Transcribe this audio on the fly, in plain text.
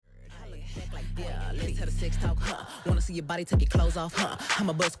Yeah, let's have a sex talk, huh? Wanna see your body, take your clothes off, huh?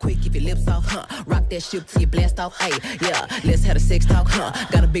 I'ma bust quick if your lips off, huh? Rock that shit till you blast off, hey. Yeah, let's have a sex talk, huh?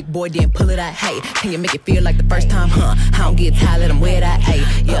 Got a big boy, then pull it out, hey. Can you make it feel like the first time, huh? I don't get tired, let them wear that, hey.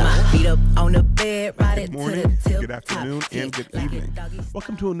 Yeah, feet up on the bed, ride it Good to morning, the tip. good afternoon, and good evening.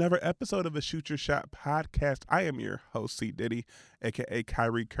 Welcome to another episode of the Shoot Your Shot podcast. I am your host, C. Diddy, a.k.a.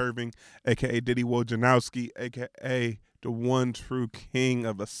 Kyrie Curving, a.k.a. Diddy Wojnarowski, a.k.a. the one true king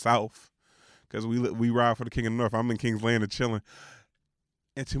of the South. Because we ride for the king of the North. I'm in King's Landing chilling.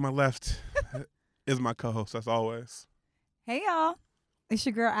 And to my left is my co-host, as always. Hey, y'all. It's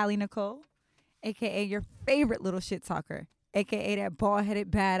your girl, Allie Nicole, a.k.a. your favorite little shit talker, a.k.a. that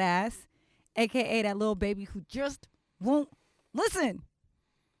bald-headed badass, a.k.a. that little baby who just won't listen.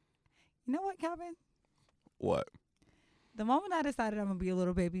 You know what, Calvin? What? The moment I decided I'm going to be a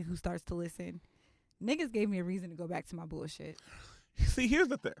little baby who starts to listen, niggas gave me a reason to go back to my bullshit. See, here's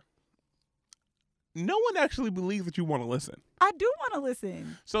the thing. No one actually believes that you want to listen. I do want to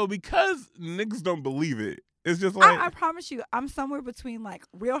listen. So because niggas don't believe it, it's just like... I promise you, I'm somewhere between like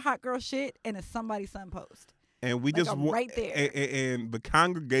real hot girl shit and a somebody son post. And we like just I'm want... right there. And the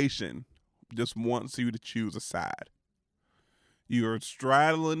congregation just wants you to choose a side. You're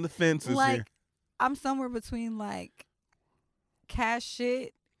straddling the fences Like, here. I'm somewhere between like cash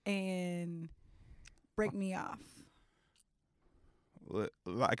shit and break me off.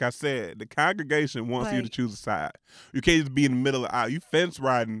 Like I said, the congregation wants you to Like- choose a side. You can't just be in the middle of the aisle. You fence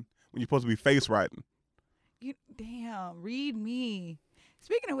riding when you're supposed to be face riding. Damn, read me.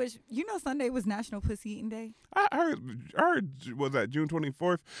 Speaking of which, you know Sunday was National Pussy Eating Day? I heard was that June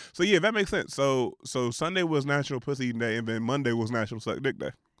 24th? So yeah, that makes sense. So Sunday was National Pussy Eating Day, and then Monday was National Suck Dick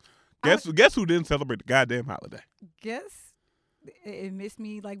Day. Guess who didn't celebrate the goddamn holiday? Guess it missed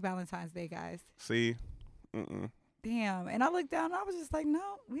me like Valentine's Day, guys. See, Damn. And I looked down and I was just like, no,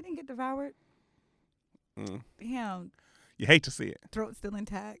 we didn't get devoured. Damn. You hate to see it. Throat still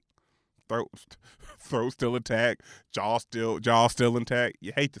intact. Throat still intact, jaw still intact.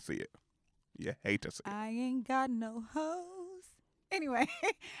 You hate to see it. You hate to see it. I ain't got no hoes. Anyway,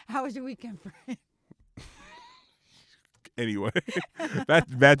 how was your weekend, friend? Anyway,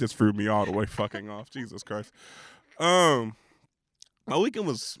 that just threw me all the way fucking off. Jesus Christ. My weekend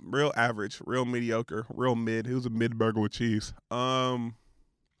was real average, real mediocre, real mid. It was a mid burger with cheese.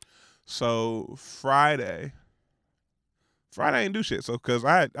 So Friday I didn't do shit. So because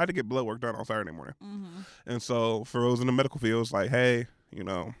I had to get blood work done on Saturday morning, and so for those in the medical field, it's like, hey, you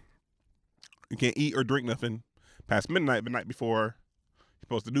know, you can't eat or drink nothing past midnight the night before you're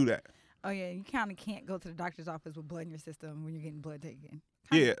supposed to do that. Oh, yeah, you kind of can't go to the doctor's office with blood in your system when you're getting blood taken.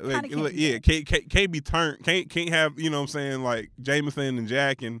 Can't be turned. Can't have, you know what I'm saying, like Jameson and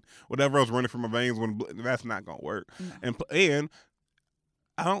Jack and whatever else running from my veins when that's not gonna work. No. And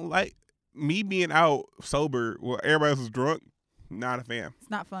I don't like me being out sober while everybody else is drunk. Not a fan.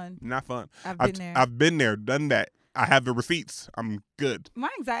 It's not fun. Not fun. I've been there. I've been there, done that. I have the receipts. I'm good. My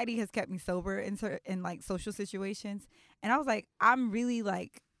anxiety has kept me sober in like social situations, and I was like, I'm really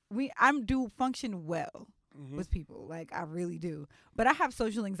like I do function well with people, like I really do, but I have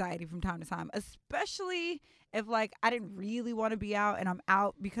social anxiety from time to time, especially if like I didn't really want to be out and I'm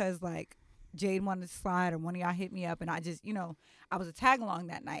out because like Jade wanted to slide or one of y'all hit me up and I just, you know, I was a tag along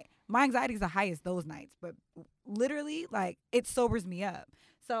that night. My anxiety is the highest those nights, but literally like it sobers me up.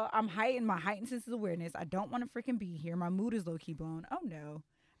 So I'm my heightened sense of awareness. I don't want to freaking be here. My mood is low key blown. Oh no,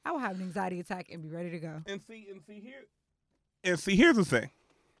 I will have an anxiety attack and be ready to go. And here's the thing.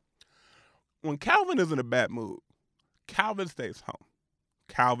 When Calvin is in a bad mood, Calvin stays home.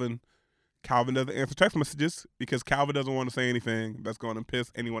 Calvin doesn't answer text messages because Calvin doesn't want to say anything that's going to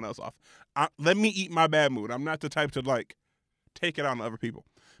piss anyone else off. Let me eat my bad mood. I'm not the type to like take it on other people.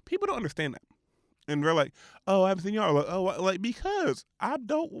 People don't understand that. And they're like, oh, I haven't seen y'all. Like, because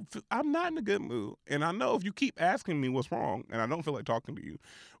I'm not in a good mood. And I know if you keep asking me what's wrong and I don't feel like talking to you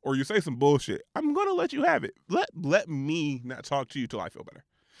or you say some bullshit, I'm going to let you have it. Let me not talk to you till I feel better.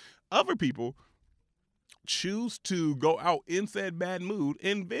 Other people choose to go out in said bad mood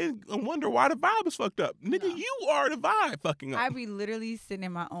and then wonder why the vibe is fucked up. Nigga, you are the vibe fucking up. I be literally sitting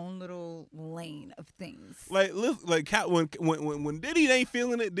in my own little lane of things. Like, listen, like when Diddy ain't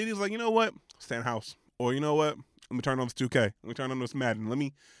feeling it, Diddy's like, you know what? Stay in the house. Or you know what? Let me turn on this 2K. Let me turn on this Madden.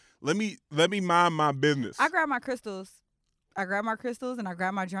 Let me mind my business. I grab my crystals and I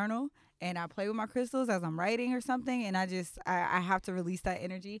grab my journal and I play with my crystals as I'm writing or something, and I have to release that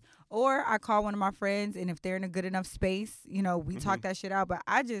energy. Or I call one of my friends, and if they're in a good enough space, you know, we talk that shit out. But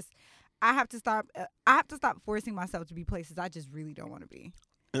I have to stop forcing myself to be places I just really don't want to be.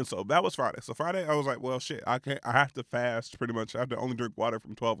 And so that was Friday. So Friday I was like, well, shit, I have to fast pretty much. I have to only drink water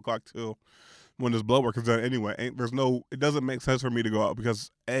from 12 o'clock till when this blood work is done anyway. It doesn't make sense for me to go out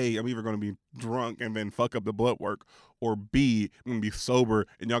because A, I'm either going to be drunk and then fuck up the blood work, or B, I'm going to be sober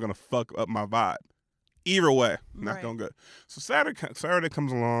and y'all going to fuck up my vibe. Either way, not Right. going good. So Saturday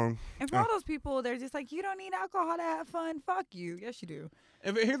comes along. And for all those people, they're just like, you don't need alcohol to have fun. Fuck you. Yes, you do.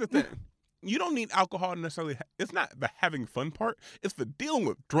 And here's the thing. You don't need alcohol to necessarily. It's not the having fun part. It's the dealing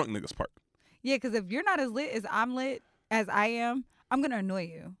with drunk niggas part. Yeah, because if you're not as lit as I'm lit as I am, I'm gonna annoy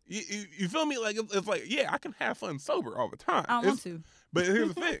you. You feel me? Like it's like, yeah, I can have fun sober all the time. I don't want to. But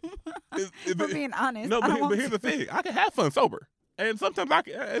here's the thing. For being honest, No, I don't but want here's to. the thing. I can have fun sober, and sometimes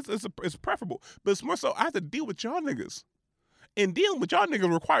it's preferable. But it's more so I have to deal with y'all niggas, and dealing with y'all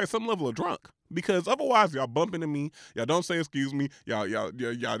niggas requires some level of drunk. Because otherwise, y'all bump into me, y'all don't say excuse me, y'all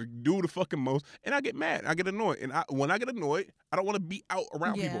do the fucking most, and I get mad, I get annoyed, and when I get annoyed, I don't want to be out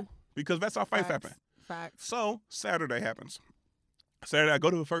around Yeah. people because that's how fights happen. Facts. So Saturday happens. Saturday, I go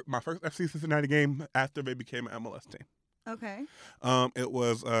to my first FC Cincinnati game after they became an MLS team. Okay. It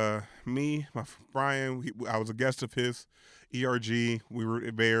was me, Brian. I was a guest of his, ERG. We were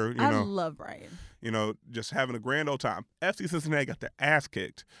there, I love Brian. just having a grand old time. FC Cincinnati got their ass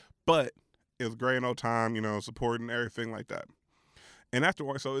kicked, but it was grand old time, supporting everything like that. And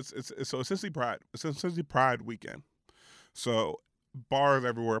afterwards, so it's Cincy Pride. It's Cincy Pride weekend. So bars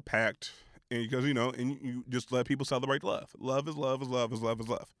everywhere packed, and because and you just let people celebrate love. Love is love is love is love is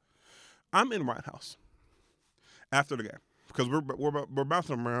love. I'm in Ryan House after the game because we're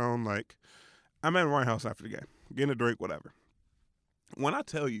bouncing around. Like, I'm in Ryan House after the game, getting a drink, whatever. When I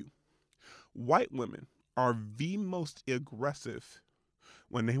tell you, white women are the most aggressive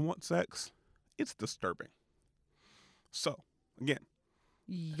when they want sex, it's disturbing. So again,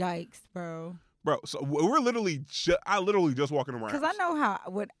 Yikes, bro. bro. So we're literally, I literally just walking around. Because I know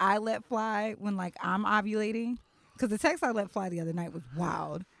what I let fly when like I'm ovulating. Because the text I let fly the other night was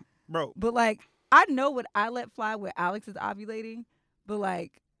wild. Bro, But like I know what I let fly when Alex is ovulating. But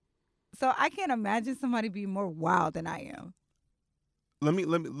like, so I can't imagine somebody being more wild than I am. let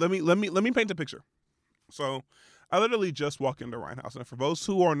me paint the picture. So I literally just walked into Ryan House, and for those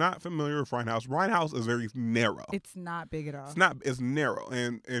who are not familiar with Ryan House is very narrow. It's not big at all. It's narrow,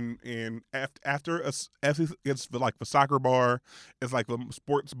 and after it's like the soccer bar, it's like the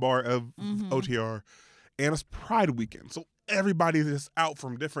sports bar of OTR, and it's Pride weekend, so everybody's just out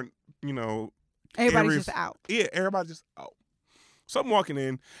from different Everybody's areas. just out. Yeah, everybody's just out. So I'm walking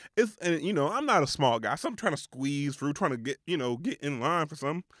in. I'm not a small guy, so I'm trying to squeeze through, trying to get in line for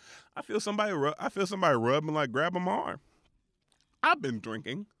something. I feel somebody rub and like grab my arm. I've been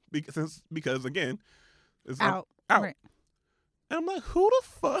drinking because again, it's Out. out. Right. And I'm like, who the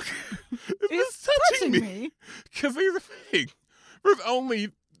fuck is It's this touching touching me? me. Because here's the thing. There's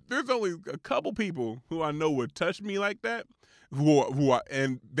only a couple people who I know would touch me like that,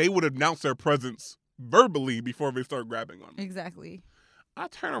 and they would announce their presence verbally before they start grabbing on me. Exactly. I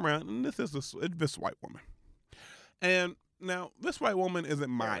turn around, and this is this white woman. And now, this white woman isn't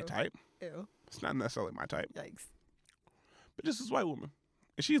my Ew. type. Ew. It's not necessarily my type. Yikes. But just this white woman.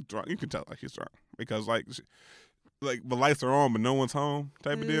 And she's drunk. You can tell like she's drunk. Because like the lights are on, but no one's home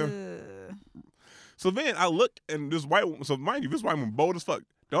type of deal. Ugh. So then I look, and this white woman, so mind you, this white woman bold as fuck.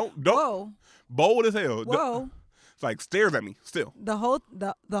 Don't Whoa. bold as hell. Whoa. It's like stares at me still. The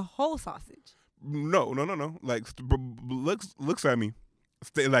whole sausage. No. Like looks at me.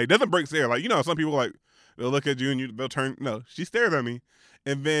 Like doesn't break stare. Like some people like they'll look at you and they'll turn. No, she stares at me,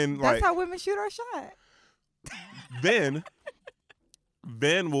 and then That's like how women shoot our shot. then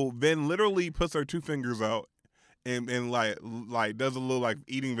literally puts her two fingers out and like does a little like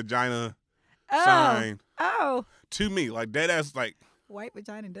eating vagina sign Oh. to me, like dead ass, like White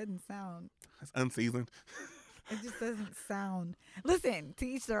vagina doesn't sound. it's unseasoned. It just doesn't sound. Listen, to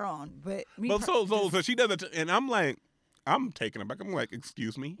each their own. But me But so she does it, and I'm like, I'm taken aback. I'm like,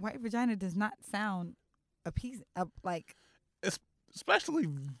 excuse me, white vagina does not sound like. especially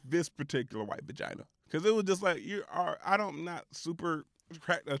this particular white vagina, because it was just like I'm not super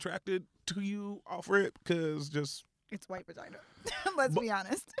attracted to you off rip, because just It's white vagina. Let's be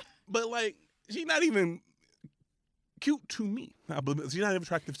honest. but like she's not even cute to me. She's not even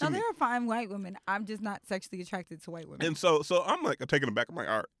attractive to No, me. there are fine white women. I'm just not sexually attracted to white women. And so I'm like, I'm taken aback. I'm like,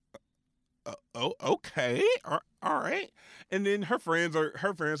 all right, okay, all right. And then her friends.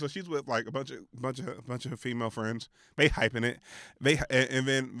 So she's with like a bunch of female friends. They hyping it. And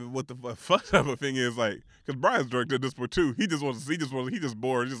then what the fucked up thing is like, because Brian's drunk at this point too. He just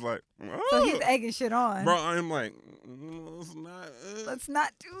bored. Just like, oh. So he's egging shit on. Bro, I'm like, let's not. Let's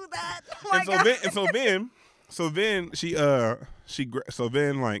not do that. Oh And my God. so then she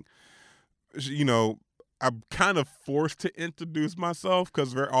like, she, I'm kind of forced to introduce myself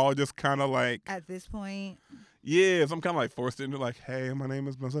because we're all just kind of like, At this point, yeah, so I'm kind of like forced into like, hey, my name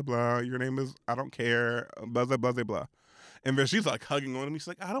is blah, blah, blah. Your name is, I don't care, blah, blah, blah, blah. And then she's like hugging on me. She's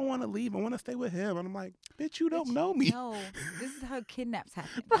like, I don't want to leave. I want to stay with him. And I'm like, bitch, you don't know me. No, this is how kidnaps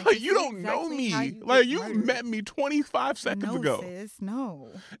happen. Bro, Like, you don't know me. Like, you met me 25 seconds ago. Sis, no.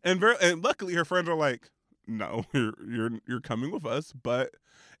 And luckily her friends are like, no, you're coming with us, but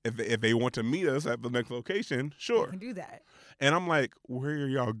if they want to meet us at the next location, You sure. can do that. And I'm like, where are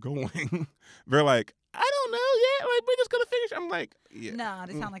y'all going? They're like, I don't know yet. Like, we're just gonna finish. I'm like, yeah. Nah,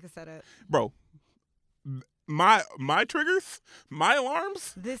 they sound like a setup. Bro, my triggers, my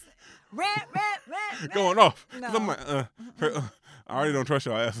alarms This rant. going off. 'Cause No. I'm like, I already don't trust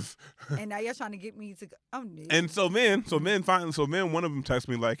y'all asses. And now you're trying to get me to go. Oh, no. And so then one of them texts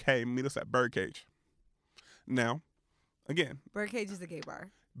me like, hey, meet us at Birdcage. Now, again, Birdcage is a gay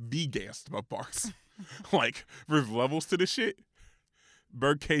bar. the gayest of bars. Like, there's levels to this shit.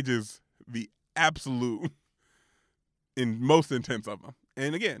 Birdcage is the absolute in most intense of them.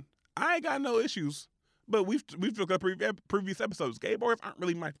 And again, I ain't got no issues, but we've looked up previous episodes. Gay bars aren't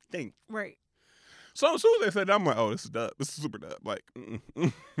really my thing. Right. So as soon as they said that, I'm like, oh, this is dub. This is super dub. Like,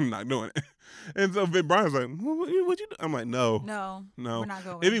 I'm not doing it. And so then Brian's like, what you do? I'm like, no. No. We're not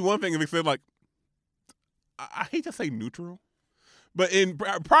going. It'd be one thing if they said like, I hate to say neutral, but in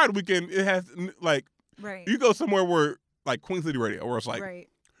Pride Weekend, it has like, Right. you go somewhere where like Queen City Radio, where it's like, right.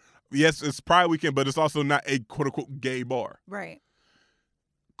 yes, it's Pride Weekend, but it's also not a quote unquote gay bar. Right.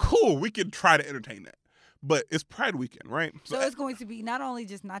 Cool, we can try to entertain that, but it's Pride Weekend, right? So it's going to be not only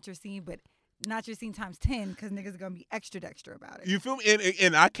just not your scene, but not your scene times 10 because niggas are going to be extra about it. You feel me?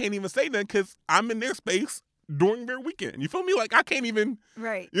 And I can't even say that because I'm in their space during their weekend. You feel me? Like, I can't even.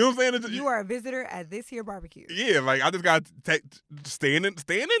 Right. You know what I'm saying? You are a visitor at this here barbecue. Yeah, like I just got to staying in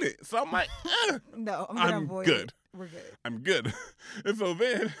it. So I'm like, No, I'm gonna I'm avoid good. it. We're good. I'm good. And so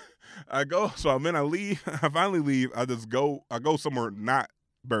then I go. So then I leave. I finally leave. I go somewhere not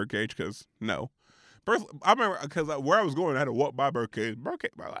Birdcage because no. First, I remember because where I was going, I had to walk by Birdcage.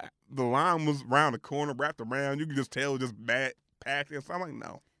 Like, the line was around the corner, wrapped around. You could just tell it was just bad packed. So I'm like,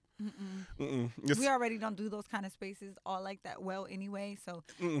 no. We already don't do those kind of spaces all like that well anyway, so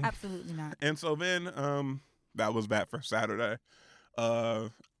absolutely not. And so then that was that for Saturday. I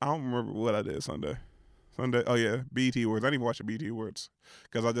don't remember what I did Sunday. Oh yeah, BET Awards. I didn't even watch the BET Awards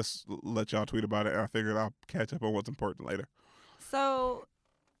because I just let y'all tweet about it, and I figured I'll catch up on what's important later. So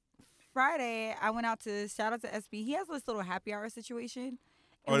Friday, I went out to shout out to SB. He has this little happy hour situation.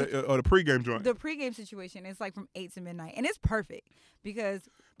 Or the pregame joint. The pregame situation is like from 8 to midnight, and it's perfect because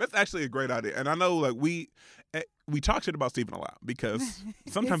that's actually a great idea. And I know like we talk shit about Steven a lot because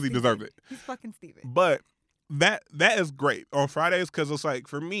sometimes he deserves it. He's fucking Steven. But that is great on Fridays because it's like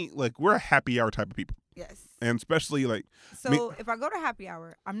for me, like we're a happy hour type of people. Yes. And especially like if I go to happy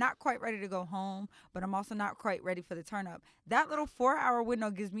hour, I'm not quite ready to go home, but I'm also not quite ready for the turn up. That little 4-hour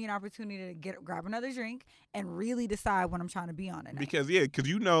window gives me an opportunity to grab another drink and really decide what I'm trying to be on tonight. Because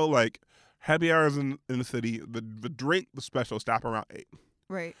like happy hours in the city, the drink, the special stop around 8.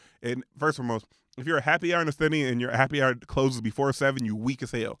 Right. And first and foremost, if you're a happy hour in the city and your happy hour closes before 7, you weak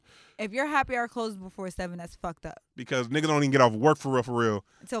as hell. If your happy hour closes before 7, that's fucked up. Because niggas don't even get off work for real.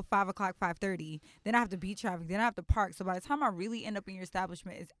 Until 5 o'clock, 5:30. Then I have to beat traffic. Then I have to park. So by the time I really end up in your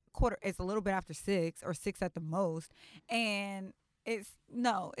establishment, it's a little bit after 6 or 6 at the most. And it's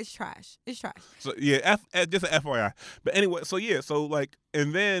trash. It's trash. So yeah, just an FYI. But anyway, so like,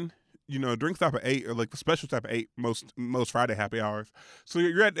 and then drinks stop at 8 or like the special stop at 8 most Friday happy hours. So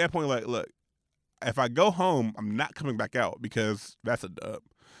you're at that point like, look, if I go home, I'm not coming back out because that's a dub.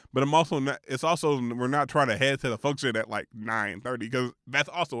 But I'm also not. It's also we're not trying to head to the function at like 9:30 because that's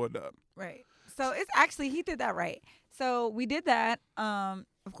also a dub. Right. So it's actually he did that right. So we did that.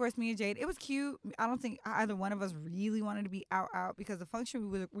 Of course, me and Jade. It was cute. I don't think either one of us really wanted to be out because the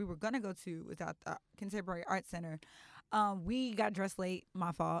function we were gonna go to was at the Contemporary Arts Center. We got dressed late.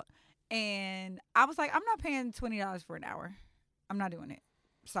 My fault. And I was like, I'm not paying $20 for an hour. I'm not doing it.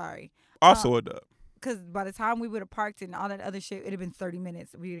 Sorry. Also a dub. Because by the time we would have parked and all that other shit, it'd have been 30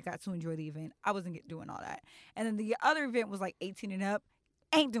 minutes. We got to enjoy the event. I wasn't doing all that. And then the other event was like 18 and up.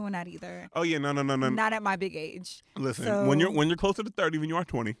 Ain't doing that either. Oh yeah, no. Not at my big age. Listen, so, when you're closer to 30 than you are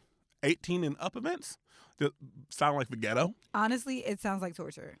 20, 18 and up events just sound like the ghetto. Honestly, it sounds like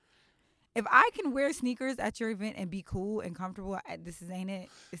torture. If I can wear sneakers at your event and be cool and comfortable, this ain't it.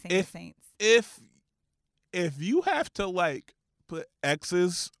 This ain't the Saints. If you have to like put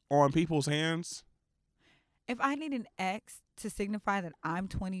X's on people's hands. If I need an X to signify that I'm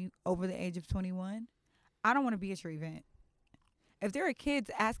 20 over the age of 21, I don't want to be at your event. If there are kids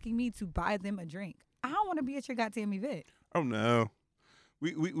asking me to buy them a drink, I don't want to be at your goddamn event. Oh no,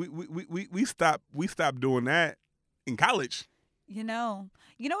 we stopped doing that in college. You know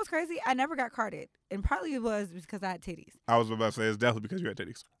what's crazy? I never got carded, and partly it was because I had titties. I was about to say it's definitely because you had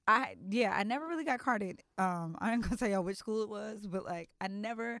titties. I never really got carded. I ain't gonna tell y'all which school it was, but like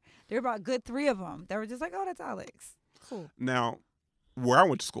there were about a good 3 of them that were just like, oh, that's Alex. Cool. Now, where I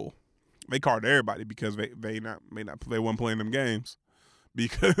went to school, they carded everybody because they weren't playing them games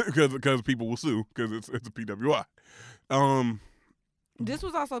because people will sue because it's a PWI. This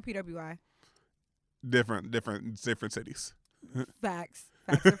was also a PWI. Different cities. Facts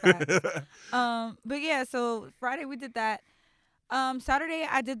are facts. But yeah, so Friday we did that. Saturday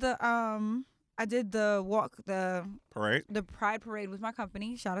I did the walk, the Pride Parade with my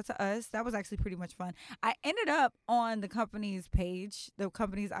company. Shout out to us. That was actually pretty much fun. I ended up on the company's page, the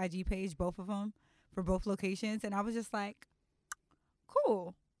company's IG page, both of them for both locations, and I was just like,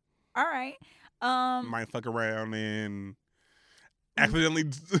 cool, all right. Might fuck around and accidentally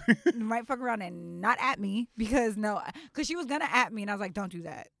might fuck around and not at me because she was gonna at me, and I was like, don't do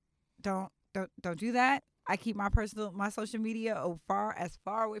that, don't do that. I keep my social media as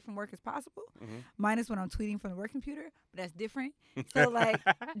far away from work as possible, minus when I'm tweeting from the work computer, but that's different. So like,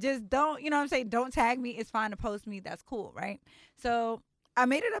 just don't, you know what I'm saying? Don't tag me. It's fine to post me. That's cool, right? So I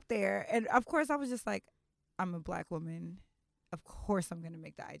made it up there, and of course I was just like, I'm a Black woman. Of course I'm gonna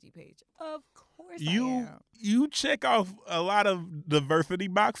make the IG page. Of course I am. You check off a lot of diversity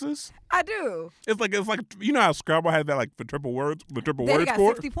boxes. I do. It's like you know how Scrabble has that like for triple words They score. got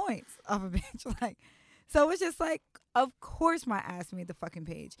 60 points off a bitch. Like, so it's just like, of course my ass made the fucking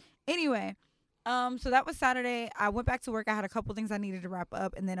page. Anyway, so that was Saturday. I went back to work. I had a couple things I needed to wrap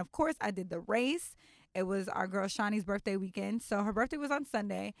up, and then of course I did the race. It was our girl Shawnee's birthday weekend. So her birthday was on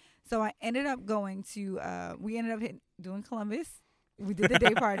Sunday. So I ended up going to, we ended up doing Columbus. We did the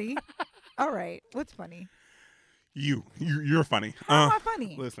day party. All right. What's funny? You're funny. How am I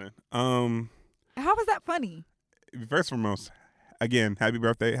funny? Listen. How was that funny? First and foremost, again, happy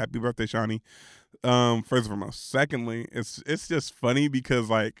birthday, Shawnee. First and foremost. Secondly, it's just funny because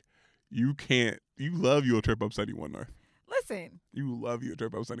like you love your trip up 71 North. Listen. You love your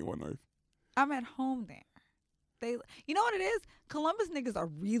trip up 71 North. I'm at home there. You know what it is? Columbus niggas are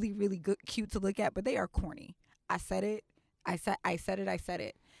really, really good, cute to look at, but they are corny. I said it. I said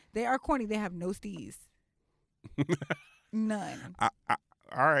it. They are corny. They have no steez. None. All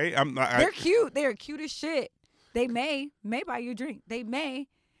right. They're cute. They are cute as shit. They may buy you a drink. They may,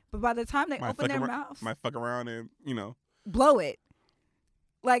 but by the time they open their mouths, might fuck around and blow it.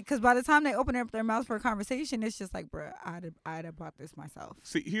 Like, because by the time they open up their mouths for a conversation, it's just like, bruh, I'd have bought this myself.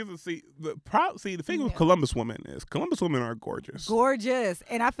 The thing with Columbus women is Columbus women are gorgeous. Gorgeous.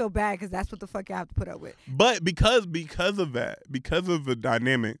 And I feel bad because that's what the fuck I have to put up with. But because of that, because of the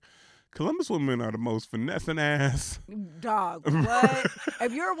dynamic, Columbus women are the most finessing ass. Dog, what?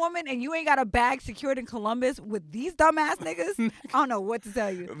 If you're a woman and you ain't got a bag secured in Columbus with these dumbass niggas, I don't know what to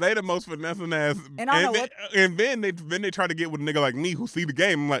tell you. They the most finessing ass. And I don't know and then they try to get with a nigga like me who see the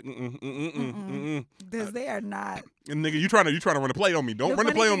game. I'm like, because they are not. And nigga, you trying to run a play on me? Don't run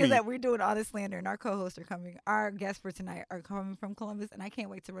a play on me. Is that we're doing all this slander, and our co-hosts are coming. Our guests for tonight are coming from Columbus, and I can't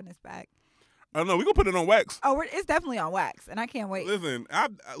wait to run this back. I don't know. We're going to put it on wax. Oh, it's definitely on wax, and I can't wait. Listen,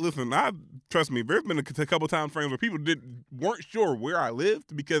 trust me, there's been a couple times frames where people weren't sure where I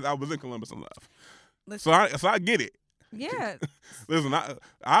lived because I was in Columbus enough. So I get it. Yeah. Listen,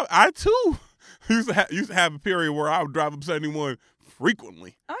 I too used to have a period where I would drive up 71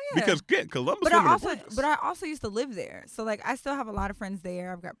 frequently. Oh yeah. Because Columbus. But I also used to live there, so like I still have a lot of friends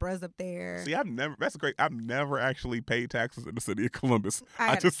there. I've got bros up there. See, I've never actually paid taxes in the city of Columbus.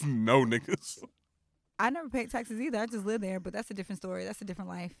 I just know niggas. I never paid taxes either. I just lived there, but that's a different story. That's a different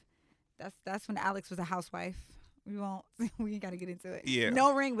life. That's when Alex was a housewife. We ain't got to get into it. Yeah.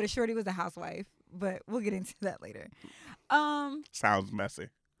 No ring, but a shorty was a housewife. But we'll get into that later. Sounds messy.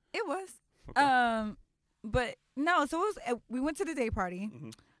 It was. Okay. But no, so it was. We went to the day party.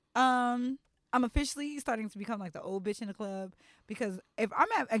 Mm-hmm. I'm officially starting to become like the old bitch in the club because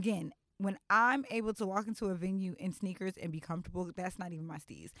when I'm able to walk into a venue in sneakers and be comfortable, that's not even my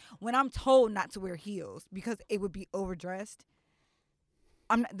steez. When I'm told not to wear heels because it would be overdressed,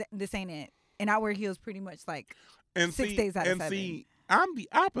 I'm not. This ain't it. And I wear heels pretty much like 6 days out of 7. See, I'm the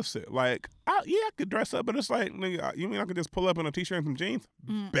opposite. Like, I could dress up, but it's like, nigga, you mean I could just pull up in a t-shirt and some jeans?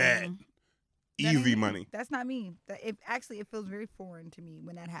 Bad. Easy money. That's not me. It feels very foreign to me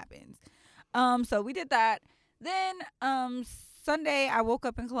when that happens. So we did that. Then Sunday I woke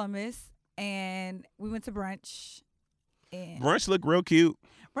up in Columbus and we went to brunch. And brunch looked real cute.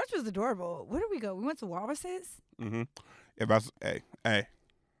 Brunch was adorable. Where did we go? We went to Walrus's. Mm-hmm. Hey.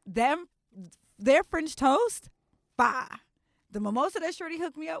 Them their French toast, fire. The mimosa that Shorty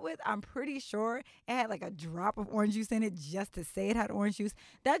hooked me up with, I'm pretty sure it had like a drop of orange juice in it just to say it had orange juice.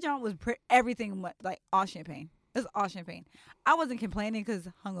 That joint was everything like all champagne. It was all champagne. I wasn't complaining because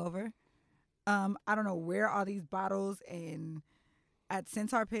hungover. I don't know where all these bottles and at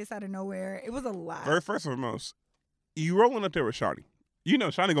Centaur Piss out of nowhere. It was a lot. First and foremost, you rolling up there with Shawty. You know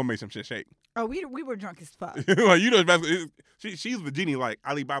Shawty gonna make some shit shake. Oh, we were drunk as fuck. Like, you know, she's the genie like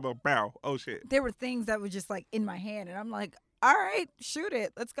Alibaba Bow. Oh shit. There were things that were just like in my hand, and I'm like, all right, shoot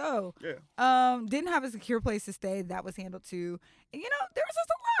it, let's go. Yeah. Didn't have a secure place to stay. That was handled too. And, you know, there was just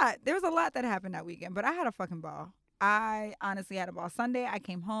a lot. There was a lot that happened that weekend, but I had a fucking ball. I honestly had a ball. Sunday, I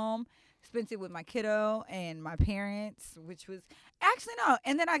came home, spent it with my kiddo and my parents, which was actually no.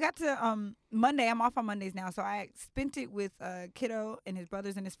 And then I got to Monday. I'm off on Mondays now, so I spent it with kiddo and his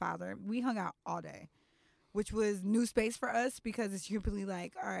brothers and his father. We hung out all day, which was new space for us because it's usually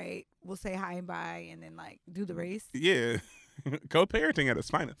like, all right, we'll say hi and bye and then like do the race. Yeah. Co-parenting at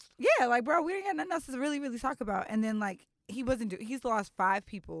its finest. Yeah, like, bro, we didn't got nothing else to really, really talk about. And then, like, he's lost 5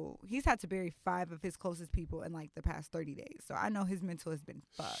 people. He's had to bury 5 of his closest people in, like, the past 30 days. So I know his mental has been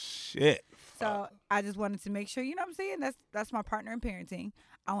fucked. Shit. So I just wanted to make sure, you know what I'm saying? That's my partner in parenting.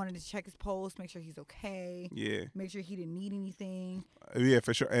 I wanted to check his pulse, make sure he's okay. Yeah. Make sure he didn't need anything. Yeah,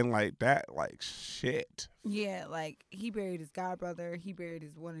 for sure. And like that, like shit. Yeah, like he buried his godbrother. He buried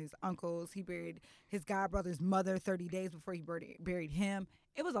one of his uncles. He buried his godbrother's mother 30 days before he buried him.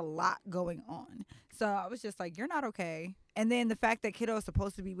 It was a lot going on. So I was just like, you're not okay. And then the fact that kiddo is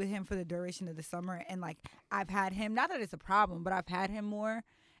supposed to be with him for the duration of the summer. And like, I've had him, not that it's a problem, but I've had him more.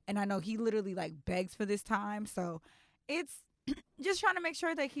 And I know he literally like begs for this time. So it's just trying to make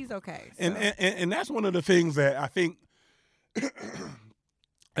sure that he's okay. So. And that's one of the things that I think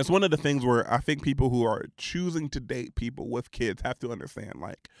it's one of the things where I think people who are choosing to date people with kids have to understand,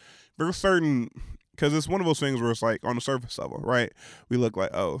 like, there's certain, because it's one of those things where it's like on the surface level, right? We look like,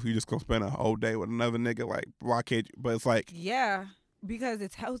 oh, if you just gonna spend a whole day with another nigga, like, why can't you? But it's like, yeah, because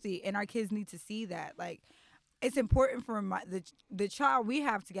it's healthy and our kids need to see that. Like, it's important for the child we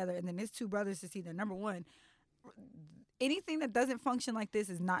have together and then his 2 brothers to see that, number one, anything that doesn't function like this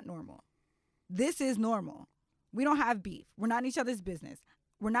is not normal. This is normal. We don't have beef. We're not in each other's business.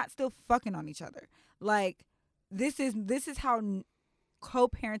 We're not still fucking on each other. Like, this is how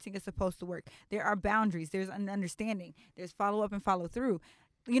co-parenting is supposed to work. There are boundaries. There's an understanding. There's follow up and follow through.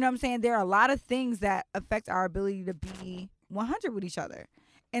 You know what I'm saying? There are a lot of things that affect our ability to be 100 with each other.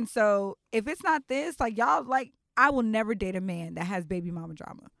 And so if it's not this, like, y'all, like, I will never date a man that has baby mama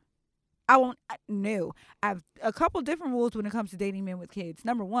drama. I won't. No. I have a couple different rules when it comes to dating men with kids.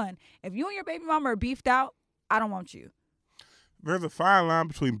 Number one, if you and your baby mama are beefed out, I don't want you. There's a fine line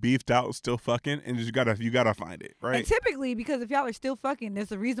between beefed out and still fucking, and you gotta find it, right? And typically, because if y'all are still fucking,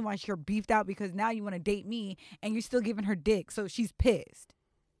 there's a reason why you're beefed out, because now you want to date me and you're still giving her dick, so she's pissed.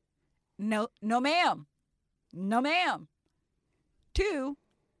 No, ma'am. No, ma'am. 2,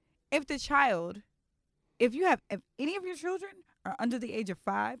 if any of your children are under the age of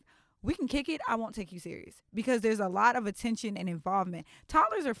 5, we can kick it. I won't take you serious because there's a lot of attention and involvement.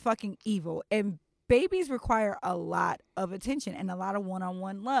 Toddlers are fucking evil, and babies require a lot of attention and a lot of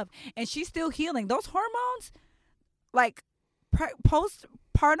one-on-one love. And she's still healing. Those hormones, like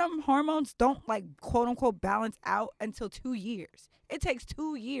postpartum hormones, don't, like, quote unquote balance out until 2 years. It takes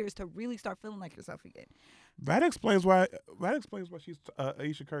 2 years to really start feeling like yourself again. That explains why she's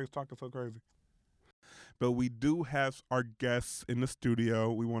Ayesha Curry's talking so crazy. But we do have our guests in the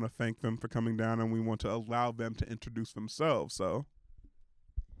studio. We want to thank them for coming down, and we want to allow them to introduce themselves. So,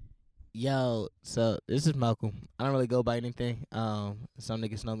 yo, so this is Malcolm. I don't really go by anything. Some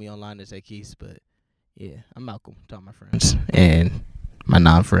niggas know me online as Keys, but yeah, I'm Malcolm to all my friends and my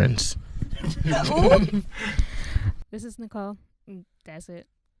non-friends. This is Nicole. That's it.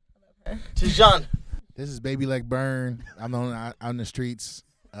 Tijan. This is Baby Leg Burn. I'm out in the streets,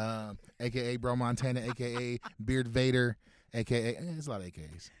 a.k.a. Bro Montana, a.k.a. Beard Vader, a.k.a. There's a lot of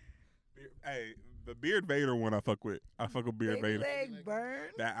a.k.a.s. Hey, the Beard Vader one I fuck with. I fuck with Beard Baby Vader. leg burn.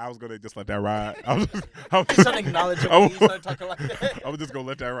 That I was gonna just let that ride. I was He's unacknowledgeable. I He started talking like that. I was just gonna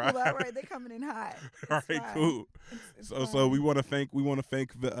let that ride. Well, all right, they're coming in hot. All right, fine. cool. It's So fine. we want to thank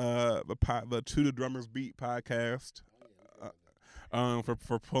the To the Drummers Beat podcast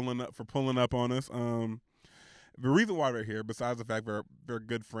for pulling up on us. The reason why we're here, besides the fact they're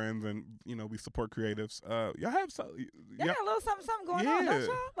good friends and, you know, we support creatives, y'all have some. Y'all got a little something going on, don't Yeah.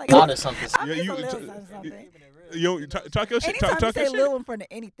 y'all? Like, God is something. I'm Yeah, just you- a little t- something. Yo, talk your shit. Anytime Talk you your say shit. little in front of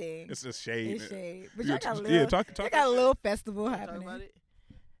anything, It's just shade. it's shade. But Yeah, y'all got a yeah, little, talk y'all your got a shit. little festival Talk happening. about it.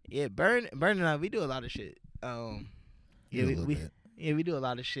 Yeah, Burn and I, we do a lot of shit. Yeah, A little bit. we do a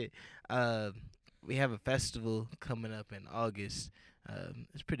lot of shit. we have a festival coming up in August.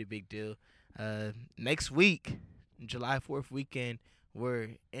 It's a pretty big deal. Next week, July 4th weekend, we're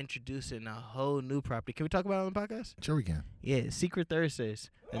introducing a whole new property. Can we talk about it on the podcast? Sure we can. Yeah, Secret Thursdays.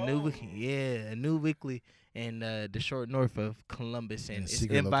 A new weekly in the short north of Columbus, and it's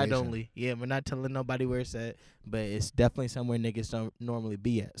secret invite location. only. Yeah, we're not telling nobody where it's at, but it's definitely somewhere niggas don't normally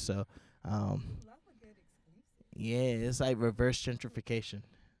be at. So, yeah, it's like reverse gentrification.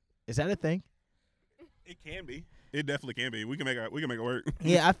 Is that a thing? It can be. It definitely can be. We can make it work.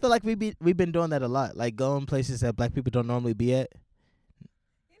 Yeah, I feel like we've been doing that a lot, like going places that black people don't normally be at.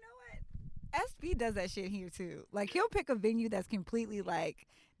 You know what? SB does that shit here too. Like he'll pick a venue that's completely like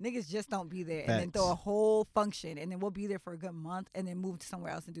niggas just don't be there, and then throw a whole function, and then we'll be there for a good month, and then move to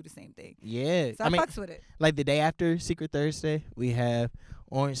somewhere else and do the same thing. Yeah, So I fucks with it. Like the day after Secret Thursday, we have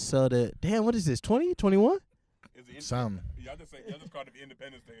orange soda. Damn, what is this? 20, 21? Some. Y'all just called it the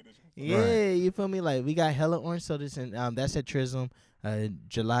Independence Day edition. Yeah, Right. you feel me? Like we got hella orange sodas, and that's at Trism,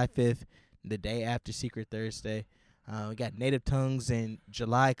 July 5th, the day after Secret Thursday. We got Native Tongues in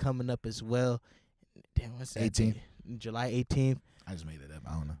July coming up as well. Damn, what's that? 18th. July 18th. I just made it up.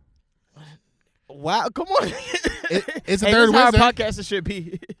 I don't know. Wow, come on. It's a Hey, third this how our Wednesday. podcast should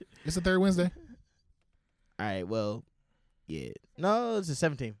be. It's the third Wednesday. All right, well, yeah. No, it's the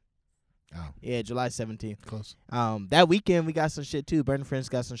 17th. Oh, Yeah, July 17th. close. That weekend we got some shit too. Burn Friends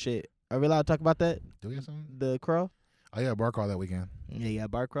got some shit. Are we allowed to talk about that? Do we have something? The crawl? Oh yeah, bar call that weekend. Yeah, you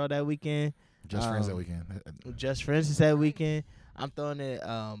got bar crawl that weekend. Just friends that weekend. Just Friends is that weekend. I'm throwing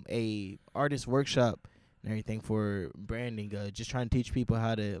a artist workshop and everything for branding. Just trying to teach people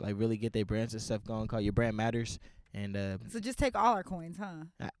how to like really get their brands and stuff going. Called Your Brand Matters. And So just take all our coins,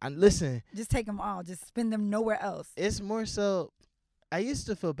 huh? I listen. Just take them all. Just spend them nowhere else. It's more so. I used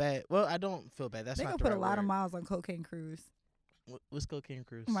to feel bad. Well, I don't feel bad. That's They not gonna the put right a lot of word. miles on Cocaine Cruise. What's Cocaine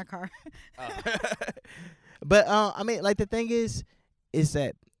Cruise? My car. Oh. But I mean, like the thing is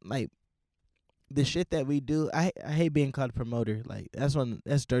that like the shit that we do. I hate being called a promoter. Like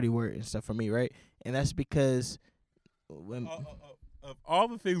that's dirty word and stuff for me, right? And that's because when Of all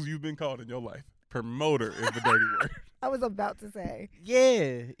the things you've been called in your life, promoter is the dirty word. I was about to say.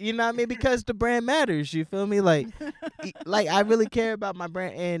 yeah, you know what I mean, because the brand matters. You feel me? Like like I really care about my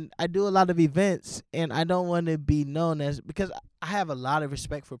brand, and I do a lot of events, and I don't want to be known as because I have a lot of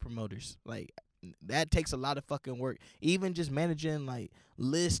respect for promoters. Like that takes a lot of fucking work. Even just managing like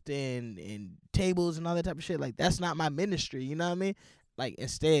lists and tables and all that type of shit. Like that's not my ministry. You know what I mean? Like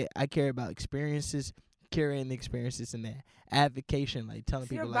instead, I care about experiences, curating the experiences, and that advocation, like telling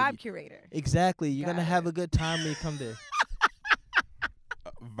So you're a people vibe like curator. exactly, you're Got gonna have it. a good time when you come there.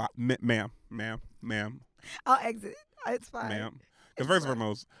 Ma'am. I'll exit. It's fine. Ma'am. Because first and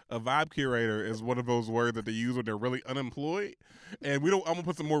foremost, a vibe curator is one of those words that they use when they're really unemployed, and I'm gonna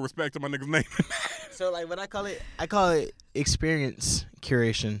put some more respect on my nigga's name. So like what I call it experience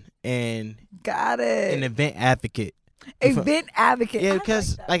curation and Got it. an event advocate. Event advocate. Yeah, I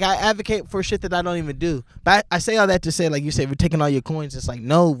because like like I advocate for shit that I don't even do. But I say all that to say, like you said, we're taking all your coins. It's like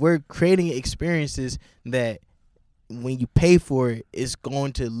no, we're creating experiences that when you pay for it, it's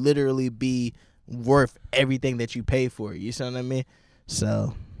going to literally be worth everything that you pay for it. You see what I mean?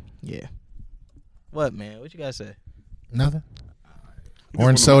 So, yeah. What, man? What you guys say? Nothing.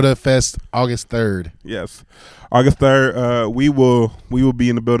 Orange Soda Fest, August 3rd. Yes, August 3rd. We will be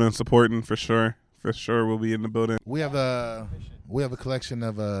in the building supporting for sure. For sure, we'll be in the building. We have a collection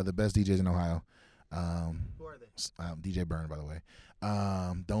of the best DJs in Ohio. Who are they? DJ Burn, by the way.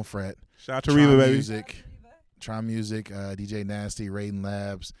 Don't fret. Shout out to Reba, baby. Music, Try Music, DJ Nasty, Raiden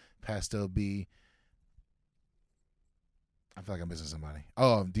Labs, Pastel B. I feel like I'm missing somebody.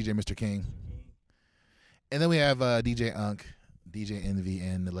 Oh, DJ Mr. King. And then we have DJ Unk, DJ Envy,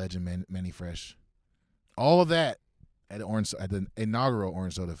 and the legend Manny Fresh. All of that at the inaugural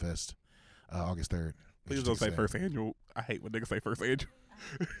Orange Soda Fest, August 3rd. Please don't say first annual. I hate when niggas say first annual.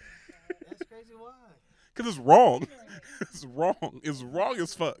 That's crazy. Why? Because it's wrong. It's wrong. It's wrong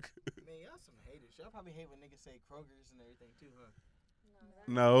as fuck. Man, y'all some haters. Y'all probably hate when niggas say Kroger's and everything too, huh?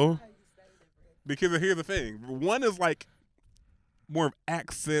 No. Because here's the thing. One is like more of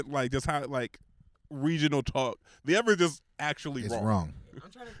accent, like just how like regional talk. The other is just actually It's wrong. wrong. I'm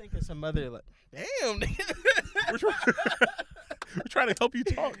trying to think of some other like. Damn, nigga. We're trying to help you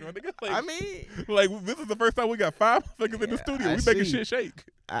talk, man. Nigga, like, I mean, like this is the first time we got 5 niggas in the studio. I We making see. shit shake.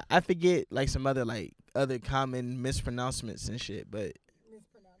 I forget like some other like other common mispronouncements and shit, but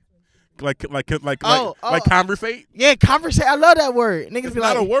Like Oh, conversate. yeah, conversate. I love that word. Niggas It's be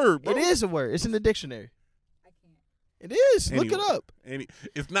not like, a word, bro. it is a word. It's in the dictionary. It is. Look it Anyway. up.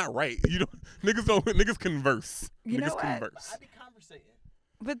 It's not right. You don't. Niggas converse. You niggas know what? converse. be conversating.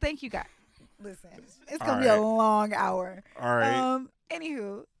 But thank you guys. Listen, it's gonna be a right. long hour. All right.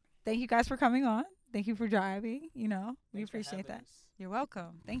 Anywho, thank you guys for coming on. Thank you for driving. We Thanks for appreciate having that. us. You're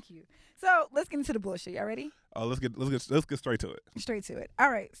welcome. Thank you. So let's get into the bullshit. Y'all ready? Let's get straight to it. Straight to it. All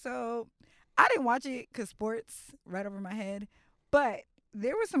right. So I didn't watch it because sports right over my head, but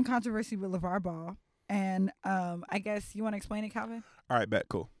there was some controversy with LeVar Ball, and I guess you want to explain it, Calvin? All right, bet,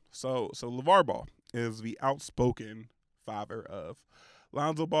 cool. So LeVar Ball is the outspoken father of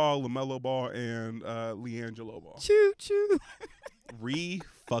Lonzo Ball, LaMelo Ball, and LiAngelo Ball. Choo choo.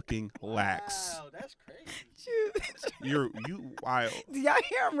 Fucking lax. Wow, that's crazy. Choo. You wild. Do y'all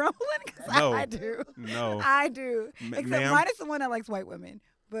hear him rumbling? 'Cause No. I do. No. I do. Except ma'am. minus the one that likes white women.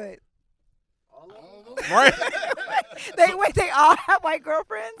 But All of them? Right. they all have white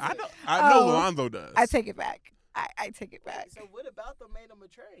girlfriends. I know Oh. Lonzo does. I take it back. I take it back So what about them made them a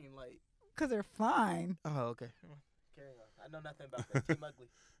train? Like, because they're fine. oh, okay. Carry on. I know nothing about that. Team Ugly.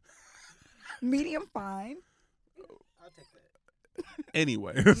 Medium fine. I'll take that.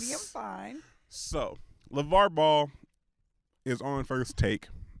 Anyway. Medium fine. So LeVar Ball is on First Take,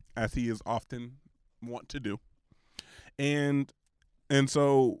 as he is often want to do, and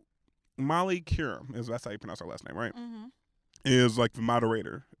so Molly Curum that's how you pronounce her last name, right? Mm-hmm. Is like the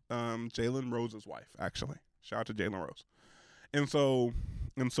moderator, Jalen Rose's wife, actually. Shout out to Jalen Rose. And so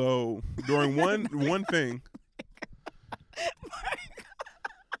during one thing.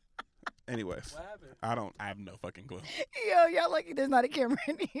 Anyways, What happened? I have no fucking clue. Yo, y'all lucky there's not a camera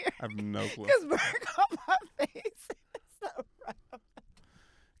in here. I have no clue. Because Berg on my face. It's so right.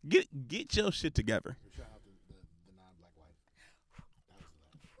 Get your shit together. Shout out the non-black wife.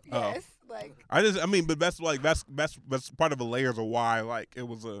 Oh. Yes. Like, But that's part of the layers of why like it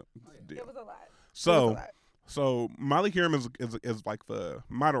was a deal. it was a lot. So Molly Curum is like the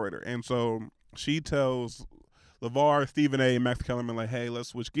moderator, and so she tells LeVar, Stephen A, and Max Kellerman like, hey, let's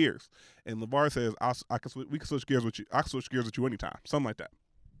switch gears. And LeVar says, we can switch gears with you. I can switch gears with you anytime, something like that.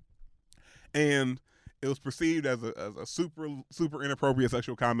 And it was perceived as a super inappropriate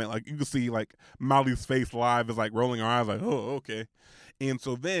sexual comment. Like you can see like Molly's face live is like rolling her eyes like, oh, okay. And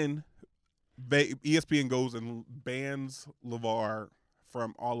so then ESPN goes and bans LeVar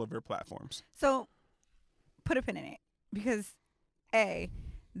from all of their platforms. So put a pin in it because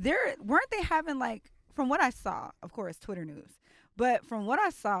weren't they having like, from what I saw, of course, Twitter news, but from what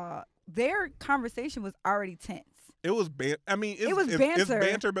I saw, their conversation was already tense. It was It was banter. It's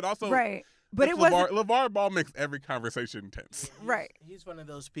banter, but also Right. But it wasn't LeVar Ball makes every conversation tense. right. He's one of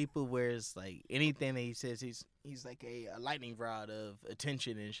those people where it's like anything that he says, he's like a lightning rod of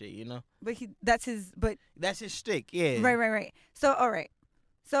attention and shit, you know? But that's his his shtick, yeah. Right. So all right.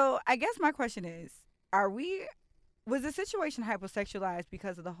 So I guess my question is, was the situation hypersexualized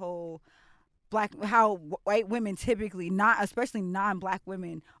because of the whole how white women typically, especially non-black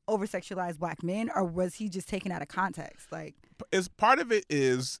women, over-sexualize black men, or was he just taken out of context? Like, It's part of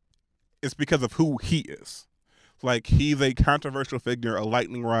it's because of who he is. Like he's a controversial figure, a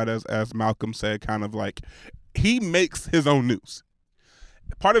lightning rod, as Malcolm said, kind of like he makes his own news.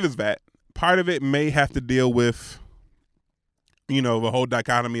 Part of it is that. Part of it may have to deal with, the whole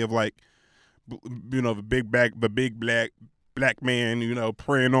dichotomy of like, the big black man,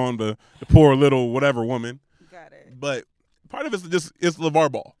 preying on the poor little whatever woman. got it. But part of it's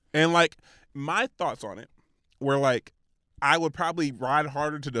LeVar Ball. And like my thoughts on it were like I would probably ride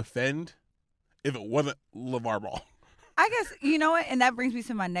harder to defend if it wasn't LeVar Ball. I guess, you know what? And that brings me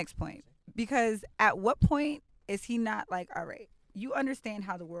to my next point. Because at what point is he not like, all right, you understand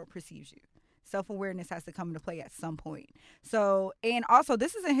how the world perceives you. Self-awareness has to come into play at some point. So, and also,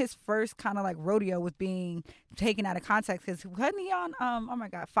 this isn't his first kind of like rodeo with being taken out of context. Because wasn't he on, oh my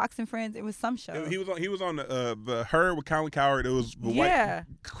God, Fox and Friends? It was some show. He was on the Her with Colin Cowherd. It was the Yeah.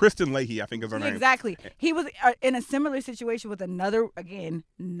 Kristen Leahy, I think is her name. Exactly. He was in a similar situation with another, again,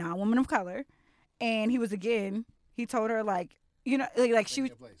 non-woman of color. And he told her like she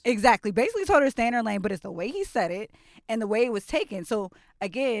was exactly basically told her to stay in her lane, but it's the way he said it and the way it was taken. So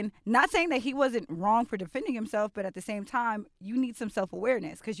again, not saying that he wasn't wrong for defending himself, but at the same time, you need some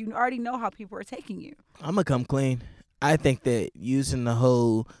self-awareness because you already know how people are taking you. I'm gonna come clean. I think that using the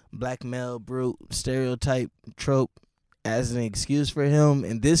whole black male brute stereotype trope as an excuse for him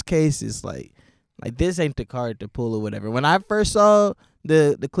in this case is like this ain't the card to pull or whatever. When I first saw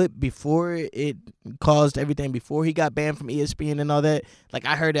the clip before it caused everything, before he got banned from ESPN and all that, like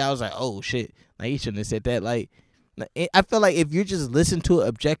I heard it, I was like, oh shit, like he shouldn't have said that. Like I feel like if you just listen to it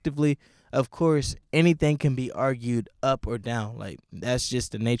objectively, of course anything can be argued up or down. Like that's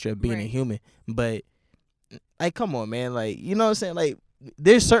just the nature of being a human. But like, come on, man, like, you know what I'm saying? Like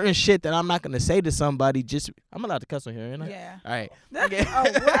there's certain shit that I'm not gonna say to somebody. Just I'm allowed to cuss on here, ain't I? Yeah. All right.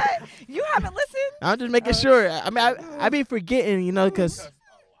 Oh, what? You haven't listened? I'm just making sure. I mean, I be forgetting, you know, because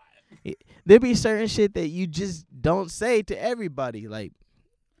there be certain shit that you just don't say to everybody, like,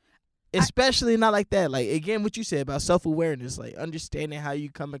 especially not like that. Like, again, what you said about self-awareness, like understanding how you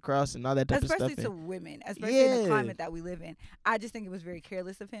come across and all that type Especially of stuff. to women, especially in the climate that we live in. I just think it was very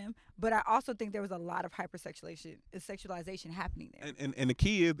careless of him. But I also think there was a lot of sexualization happening there. And the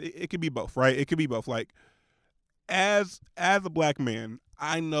key is it could be both, right? It could be both. Like, as a black man,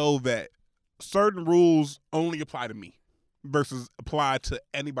 I know that certain rules only apply to me versus apply to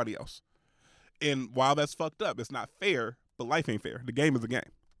anybody else. And while that's fucked up, it's not fair, but life ain't fair. The game is a game.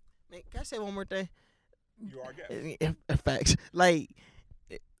 Man, can I say one more thing? You are guest. Facts. Like,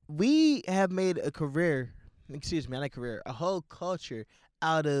 we have made a career, a whole culture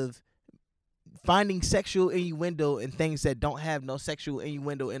out of finding sexual innuendo in things that don't have no sexual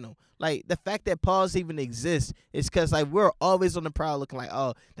innuendo in them. Like, the fact that pause even exists is because, like, we're always on the prowl looking like,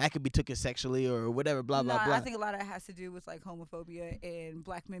 oh, that could be taken sexually or whatever, blah, blah, blah. I think a lot of it has to do with, like, homophobia and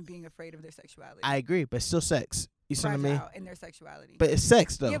black men being afraid of their sexuality. I agree, but still sex. You see what I mean? Fragile in their sexuality. But it's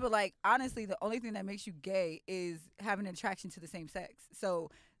sex, though. Yeah, but, like, honestly, the only thing that makes you gay is having an attraction to the same sex. So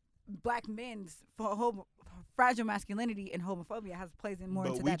black men's fragile masculinity and homophobia plays in more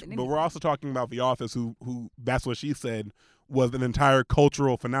into that than anything. But we're also talking about The Office, who that's what she said was an entire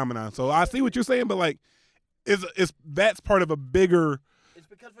cultural phenomenon. So I see what you're saying, but like, that's part of a bigger. It's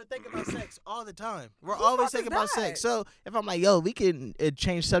because we're thinking about sex all the time. We're always thinking about sex. So if I'm like, yo, we can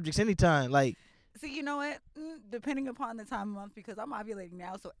change subjects anytime, like. See, you know what? Depending upon the time of month, because I'm ovulating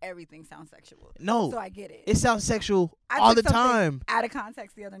now, so everything sounds sexual. No. So I get it. It sounds sexual I all the took something time. out of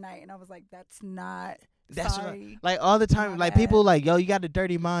context the other night, and I was like, that's not. That's sorry. right. Like, all the time. My Like, bad. people like, yo, you got a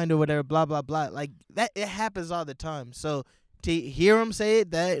dirty mind or whatever, blah, blah, blah. Like, that, it happens all the time. So to hear him say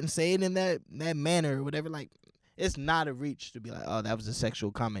it and say it in that manner or whatever, like, it's not a reach to be like, oh, that was a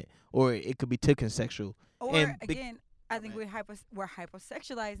sexual comment. Or it could be taken sexual. Or, And again, I think we're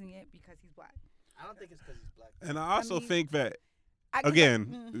hypersexualizing it because he's black. I don't think it's because he's black. And I also think that, I guess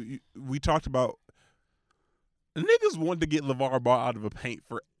again, we talked about niggas wanted to get LeVar Ball out of a paint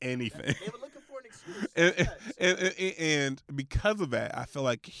for anything. They were looking for an excuse. And because of that, I feel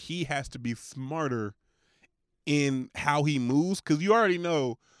like he has to be smarter in how he moves, because you already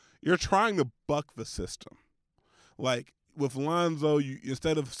know you're trying to buck the system. Like with Lonzo,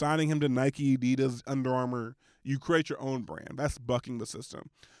 instead of signing him to Nike, Adidas, Under Armour, you create your own brand. That's bucking the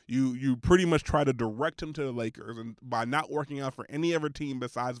system. You pretty much try to direct him to the Lakers, and by not working out for any other team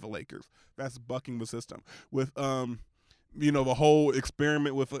besides the Lakers, that's bucking the system. With the whole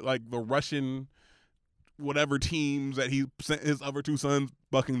experiment with like the Russian whatever teams that he sent his other two sons,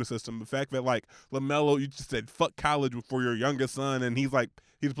 bucking the system. The fact that like LaMelo, you just said fuck college for your youngest son, and he's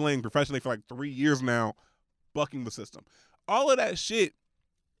playing professionally for like 3 years now, bucking the system. All of that shit,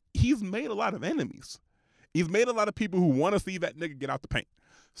 he's made a lot of enemies. He's made a lot of people who want to see that nigga get out the paint.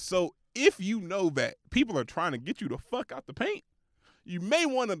 So if you know that people are trying to get you to fuck out the paint, you may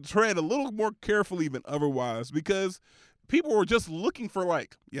want to tread a little more carefully than otherwise, because people are just looking for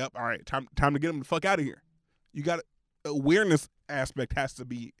like, yep, all right, time to get them the fuck out of here. You got awareness aspect has to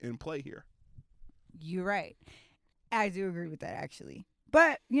be in play here. You're right. I do agree with that, actually.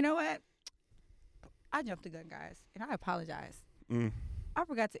 But you know what? I jumped the gun, guys, and I apologize. I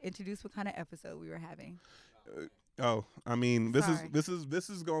forgot to introduce what kind of episode we were having. I mean, this Sorry.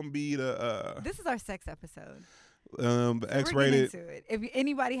 is gonna be the This is our sex episode. the X-rated. We're getting into it. If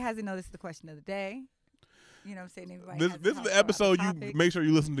anybody hasn't noticed, the question of the day. You know what I'm saying? Anybody This hasn't is talked the about episode you topic, make sure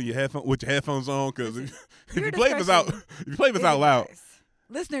you listen to your headphones on, because if your you play this out, discretion if you play this is out loud, advised.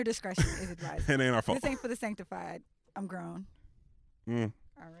 Listener discretion is advised. it ain't our fault. This ain't for the sanctified. I'm grown. Mm.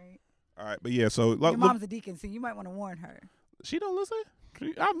 All right. All right, but yeah, so Your mom's a deacon, so you might want to warn her. she don't listen.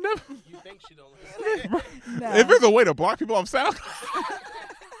 I've never. You think she don't listen? No. If there's a way to block people on SoundCloud,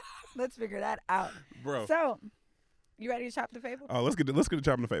 Let's figure that out. bro. So, you ready to chop the fable? Oh, let's get to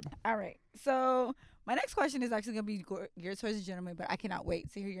chopping the fable. All right. So, my next question is actually going to be geared towards the gentleman, but I cannot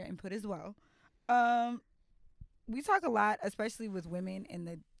wait to hear your input as well. We talk a lot, especially with women in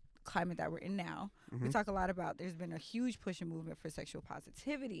the climate that we're in now. We talk a lot about there's been a huge push and movement for sexual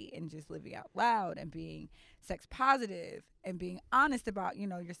positivity and just living out loud and being sex positive and being honest about,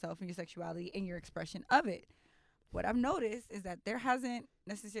 yourself and your sexuality and your expression of it. What I've noticed is that there hasn't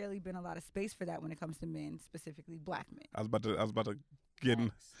necessarily been a lot of space for that when it comes to men, specifically black men. I was about to get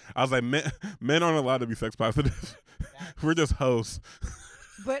in. I was like, men aren't allowed to be sex positive. We're just hoes.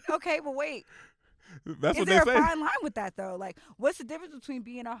 But okay, but wait. That's Is what there they a say. fine line with that though? Like, what's the difference between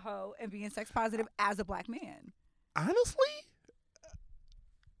being a hoe and being sex positive as a black man? Honestly,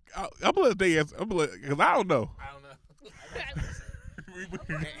 I'm gonna let they answer. Because I don't know. I don't know.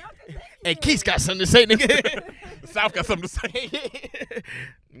 Hey, Keith got something to say, nigga. The South got something to say.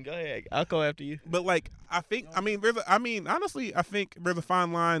 Go ahead. I'll go after you. But like, I think, honestly, I think there's a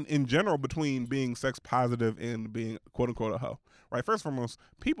fine line in general between being sex positive and being quote unquote a hoe. Right? First and foremost,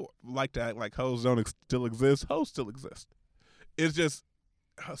 people like to act like hoes don't still exist. Hoes still exist. It's just,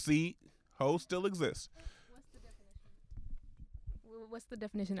 see, hoes still exist. What's the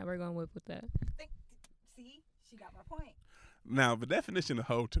definition that we're going with that? See, she got my point. Now, the definition of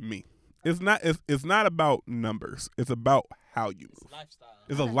hoe to me is it's not about numbers. It's about how you move.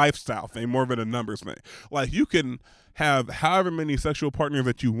 It's a lifestyle thing more than a numbers thing. Like, you can have however many sexual partners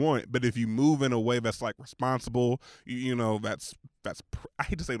that you want, but if you move in a way that's like responsible, you know, that's I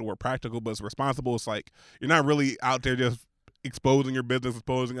hate to say the word practical, but it's responsible. It's like you're not really out there just exposing your business,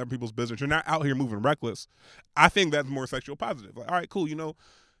 exposing other people's business. You're not out here moving reckless. I think that's more sexual positive. Like, all right, cool. You know,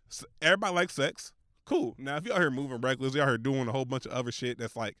 everybody likes sex. Cool. Now, if you're out here moving reckless, you're out here doing a whole bunch of other shit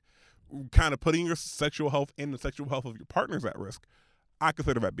that's like kind of putting your sexual health and the sexual health of your partners at risk, I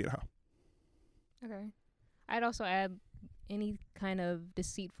consider that being a hoe. Okay. I'd also add any kind of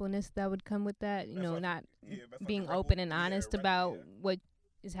deceitfulness that would come with that. You know, not being open and honest about what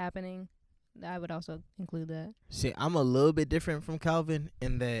is happening. I would also include that. See, I'm a little bit different from Calvin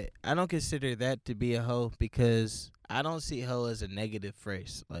in that I don't consider that to be a hoe because I don't see hoe as a negative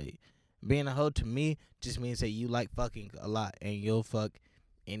phrase. Like, being a hoe to me just means that you like fucking a lot and you'll fuck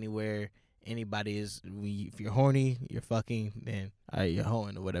anywhere anybody is. If you're horny, you're fucking, then you're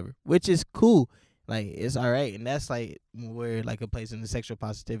hoeing or whatever, which is cool. Like, it's all right. And that's like where like a place in the sexual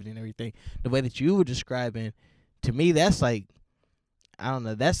positivity and everything. The way that you were describing, to me, that's like, I don't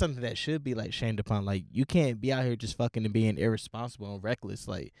know. That's something that should be like shamed upon. Like, you can't be out here just fucking and being irresponsible and reckless.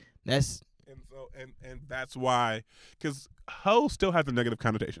 Like, that's. And so and that's why, because hoe still has a negative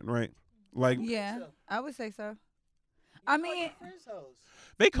connotation, right? Like, Yeah, I would say so. I mean,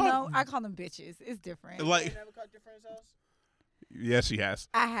 they call no, I call them bitches. It's different. like. Yes, she has.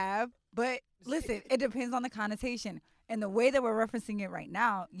 I have, but listen, it depends on the connotation and the way that we're referencing it right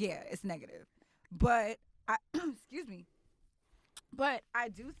now. Yeah, it's negative, but excuse me. But I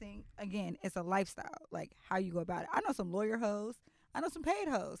do think, again, it's a lifestyle, like how you go about it. I know some lawyer hoes. I know some paid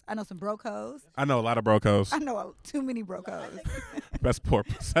hoes. I know some broke hoes. I know a lot of broke hoes. I know too many broke hoes. That's poor.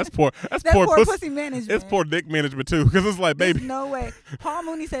 That's poor. That's That poor pussy management. It's poor dick management too, because it's like, There's baby. no way. Paul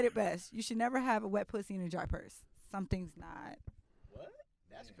Mooney said it best. You should never have a wet pussy in a dry purse. Something's not. What?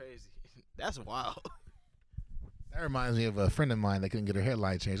 That's crazy. That's wild. That reminds me of a friend of mine that couldn't get her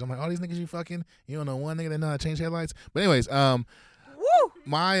headlight changed. I'm like, all these niggas you fucking, you don't know one nigga that know how to change headlights. But anyways, Woo!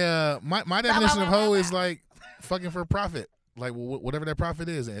 my definition of hoe is like fucking for profit, like whatever that profit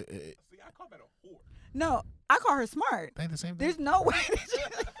is. See, I call that a whore. No, I call her smart. Ain't the same thing. There's no way.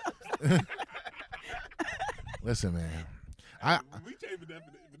 Listen, man. We changed the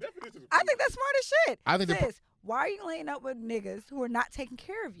definition. I think that's smart as shit. I think the Sis, why are you laying up with niggas who are not taking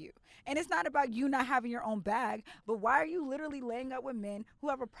care of you? And it's not about you not having your own bag, but why are you literally laying up with men who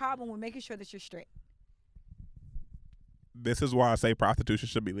have a problem with making sure that you're straight? This is why I say prostitution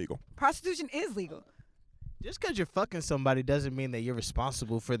should be legal. Prostitution is legal. Just because you're fucking somebody doesn't mean that you're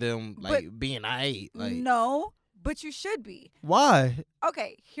responsible for them like being aight. Like, No, but you should be. why?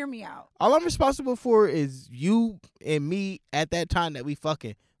 Okay, hear me out. All I'm responsible for is you and me at that time that we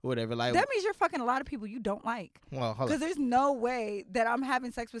fucking or whatever. Like, That means you're fucking a lot of people you don't like. well, hold Because on. there's no way that I'm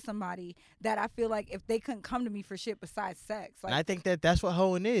having sex with somebody that I feel like if they couldn't come to me for shit besides sex. And Like, I think that's what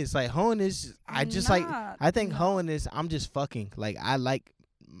hoeing is. Like, hoeing is, I just like, Nah, I think no. hoeing is, I'm just fucking. Like, I like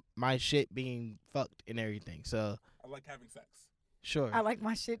my shit being fucked and everything. So, I like having sex. sure. I like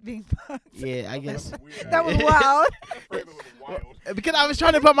my shit being fucked. Yeah, I guess. That was wild. Because I was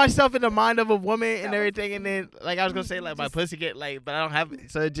trying to put myself in the mind of a woman and everything, and then like I was gonna say like my pussy get like, but I don't have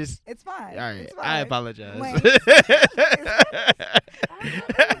it, so it just. It's fine. All right, It's fine. I apologize. Wait.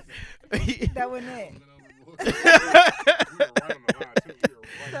 That wasn't it.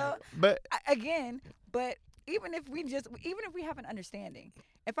 So But again, but even if we have an understanding,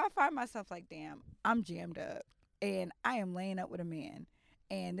 if I find myself like, damn, I'm jammed up and I am laying up with a man,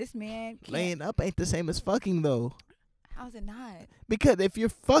 and this man can't, laying up ain't the same as fucking though. how's it not? Because if you're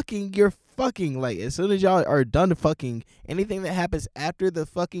fucking, you're fucking. Like, as soon as y'all are done fucking, anything that happens after the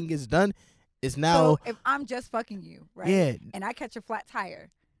fucking is done is now. So if I'm just fucking you, right? Yeah, And I catch a flat tire,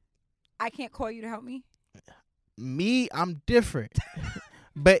 I can't call you to help me. me, I'm different.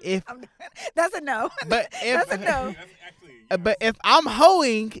 But if, That's a no. but if, That's a no. but if I'm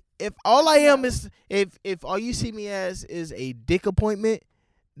hoeing, if all I am is, if all you see me as is a dick appointment,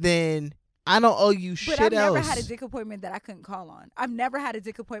 then I don't owe you But shit I've else. never had a dick appointment that I couldn't call on. I've never had a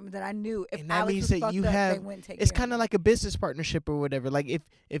dick appointment that I knew if And that Alex means was that fucked you up, have. they wouldn't take It's care kind of of me. like a business partnership or whatever. Like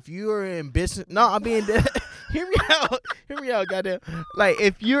if you are in business, no, I'm being. Hear me out, goddamn. Like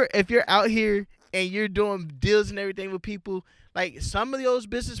if you're out here and you're doing deals and everything with people, like some of those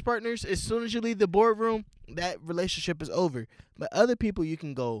business partners, as soon as you leave the boardroom, that relationship is over. But other people you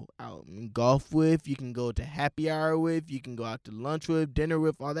can go out and golf with, you can go to happy hour with, you can go out to lunch with, dinner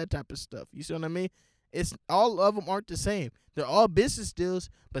with, all that type of stuff. You see what I mean? It's all of them aren't the same. They're all business deals,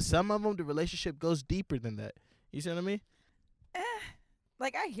 but some of them the relationship goes deeper than that. You see what I mean?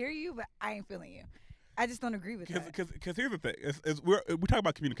 Like I hear you, but I ain't feeling you. I just don't agree with that. Because here's the thing: we talk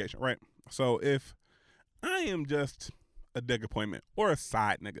about communication, right? So if I am just a dick appointment or a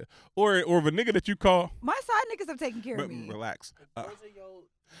side nigga or if a nigga that you call, My side niggas have taken care but of me. relax.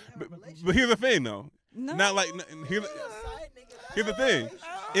 But here's the thing, though. No. Not like here's the thing.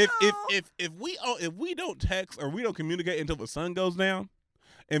 If we don't text or we don't communicate until the sun goes down,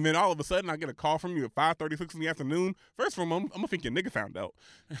 and then all of a sudden I get a call from you at 5:36 in the afternoon, first of all, I'm gonna think your nigga found out.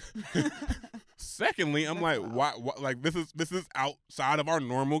 Secondly, I'm like, why? Like this is outside of our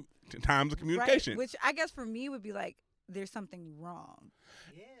normal times of communication. Right, which I guess for me would be like, there's something wrong.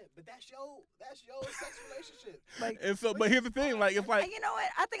 Yeah, but that's your sex relationship. Like, And so, but here's the thing, like it's like and you know what?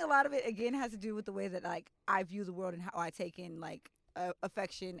 I think a lot of it again has to do with the way that like I view the world and how I take in like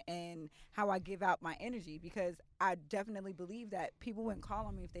affection and how I give out my energy, because I definitely believe that people wouldn't call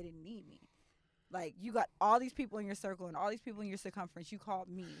on me if they didn't need me. Like you got all these people in your circle and all these people in your circumference. You called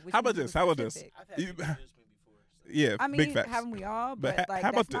me. Which How about means it this? was How about this? specific. I've had You- people introduce me before. So. yeah, I mean, big facts. haven't we all? But But like, how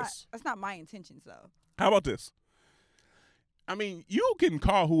about that's this? That's not my intentions though. How about this? I mean, you can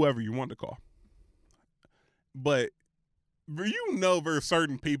call whoever you want to call, but you know there's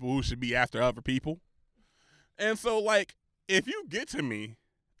certain people who should be after other people. And so, like, if you get to me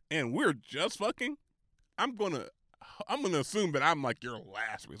and we're just fucking, I'm gonna assume that I'm like your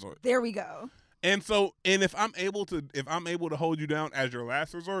last resort. There we go. And so, and if I'm able to hold you down as your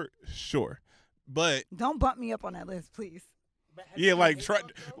last resort, sure. But Don't bump me up on that list, please. yeah, like try.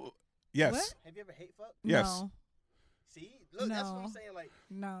 Yes. What? Have you ever hate fucked? Yes. No. See, look, that's what I'm No. saying. Like,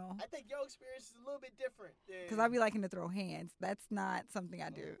 No. I think your experience is a little bit different. Because I be liking to throw hands. That's not something I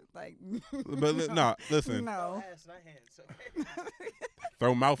do. Like, But no, listen. no. ass, not hands.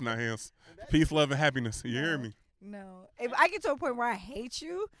 Throw mouth, not hands. Peace, love, and happiness. You hear me? No. If I get to a point where I hate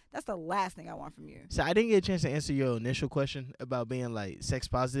you, that's the last thing I want from you. So I didn't get a chance to answer your initial question about being like sex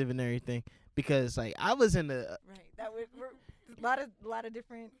positive and everything, because like I was in the Right. That would a lot of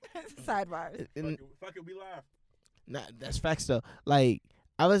different sidebars. Fuck it, we live. nah, that's facts though. Like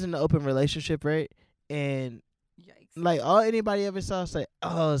I was in an open relationship, right? And Yikes. like all anybody ever saw is like,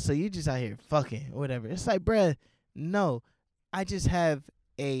 oh, so you just out here fucking or whatever. It's like, bruh, no, I just have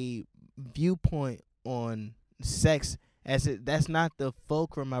a viewpoint on sex as that's not the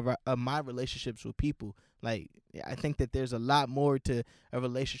fulcrum of my relationships with people. Like I think that there's a lot more to a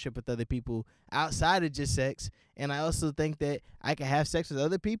relationship with other people outside of just sex, and I also think that I can have sex with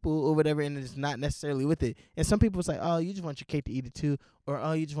other people or whatever, and it's not necessarily with it. And some people it's like, oh, you just want your cake to eat it too, or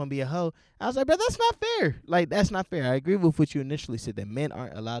oh, you just want to be a hoe. I was like, bro, that's not fair. Like that's not fair. I agree with what you initially said, that men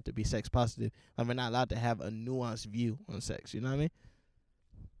aren't allowed to be sex positive. Like we're not allowed to have a nuanced view on sex. You know what I mean?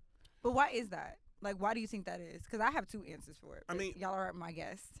 But why is that? Like, why do you think that is? Because I have two answers for it. I but mean- y'all are my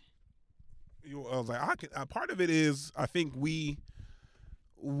guests. I was like, part of it is I think we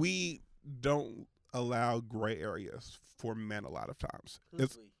don't allow gray areas for men a lot of times.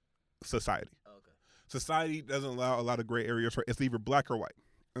 It's society. Okay. Society doesn't allow a lot of gray areas for it's either black or white.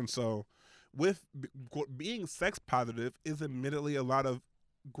 And so with being sex positive is admittedly a lot of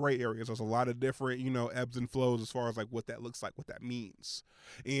gray areas. There's a lot of different, ebbs and flows as far as like what that looks like, what that means.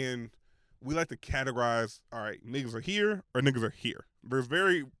 And we like to categorize, all right, niggas are here or niggas are here. There's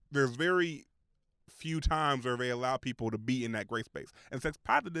very few times where they allow people to be in that gray space. And sex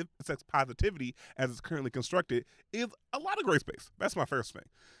positivity, as it's currently constructed, is a lot of gray space. That's my first thing.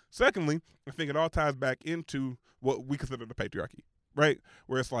 Secondly, I think it all ties back into what we consider the patriarchy, right?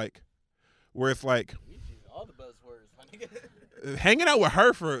 Where it's like all the buzzwords, my nigga. hanging out with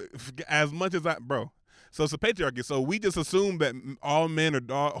her for as much as bro. So it's a patriarchy. So we just assume that all men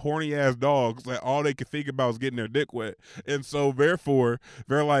are horny ass dogs. That all they can think about is getting their dick wet, and so therefore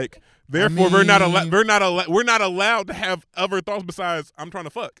we're not allowed. We're not allowed to have other thoughts besides I'm trying to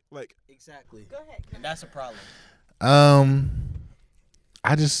fuck. Like Exactly. Go ahead. And that's a problem.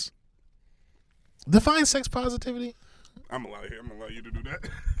 I just define sex positivity. I'm gonna allow you to do that.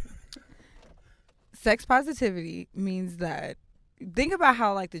 Sex positivity means that, think about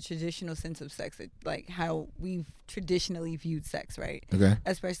how like the traditional sense of sex, like how we've traditionally viewed sex, right? Okay.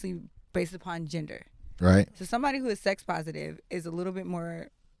 Especially based upon gender. Right. So somebody who is sex positive is a little bit more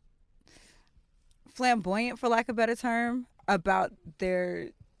flamboyant, for lack of a better term, about their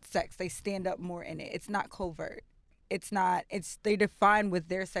sex. They stand up more in it. It's not covert. They define what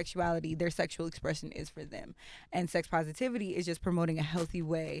their sexuality, their sexual expression is for them. And sex positivity is just promoting a healthy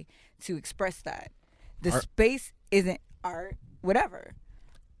way to express that. The space isn't art, whatever.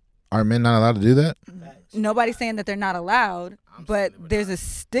 Are men not allowed to do that? Nobody's saying that they're not allowed, but there's a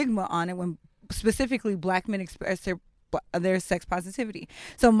stigma on it when specifically black men express their sex positivity.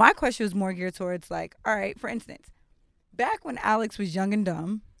 So my question was more geared towards like, all right, for instance, back when Alex was young and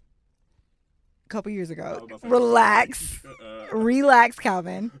dumb, a couple years ago, relax,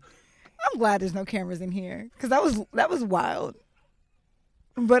 Calvin. I'm glad there's no cameras in here because that was wild.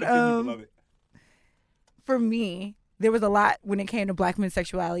 But for me, there was a lot when it came to black men's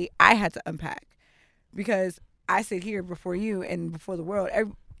sexuality I had to unpack because I sit here before you and before the world.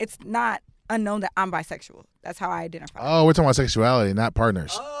 It's not unknown that I'm bisexual. That's how I identify. Oh, we're talking about sexuality, not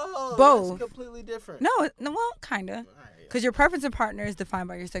partners. Oh, both. That's completely different. No, well, kind of. Because your preference in partner is defined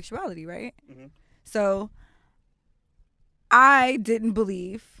by your sexuality, right? Mm-hmm. So I didn't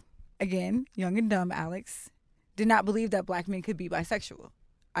believe, again, young and dumb Alex, did not believe that black men could be bisexual.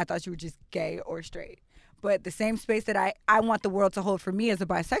 I thought you were just gay or straight. But the same space that I want the world to hold for me as a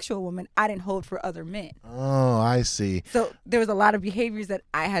bisexual woman, I didn't hold for other men. Oh, I see. So there was a lot of behaviors that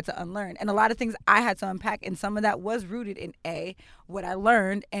I had to unlearn and a lot of things I had to unpack. And some of that was rooted in what I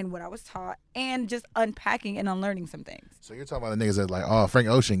learned and what I was taught and just unpacking and unlearning some things. So you're talking about the niggas that's like, oh, Frank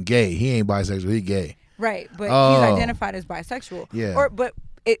Ocean, gay. He ain't bisexual. He gay. Right. But he's identified as bisexual. Yeah.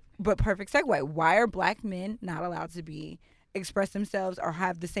 But perfect segue. Why are black men not allowed to express themselves or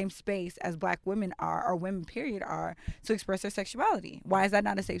have the same space as black women are or women period are to express their sexuality? Why is that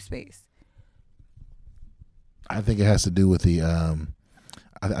not a safe space? I think it has to do with the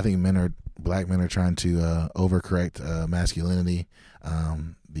I think black men are trying to overcorrect masculinity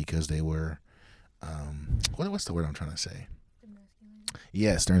because they were what's the word I'm trying to say?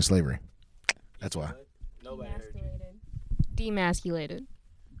 Yes, during slavery. That's why. Demasculated.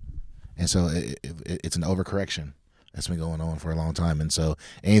 And so it's an overcorrection that's been going on for a long time. And so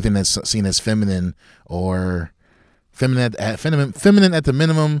anything that's seen as feminine or feminine at the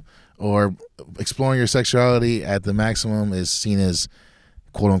minimum or exploring your sexuality at the maximum is seen as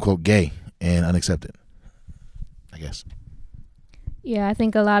quote unquote gay and unaccepted, I guess. Yeah, I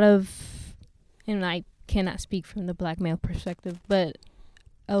think a lot of, and I cannot speak from the black male perspective, but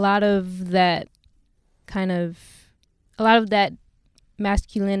a lot of that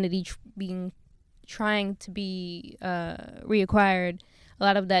masculinity trying to be reacquired, a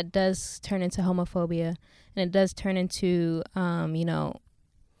lot of that does turn into homophobia, and it does turn into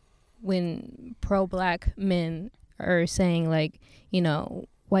when pro-black men are saying like,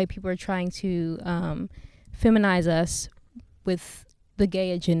 white people are trying to feminize us with the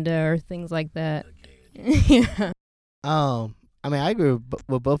gay agenda or things like that. Yeah. I mean, I agree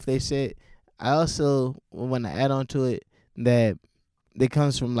with both they said. I also want to add on to it that it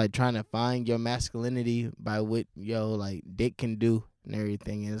comes from like trying to find your masculinity by what like dick can do and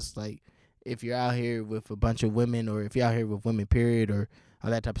everything. And it's like if you're out here with a bunch of women or if you're out here with women period or all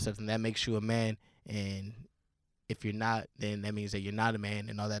that type of stuff, then that makes you a man. And if you're not, then that means that you're not a man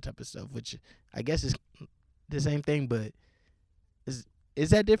and all that type of stuff, which I guess is the same thing, but is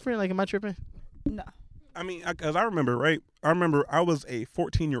that different? Like, am I tripping? No. I mean, because I remember I was a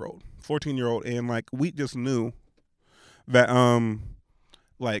 14-year-old, and like we just knew that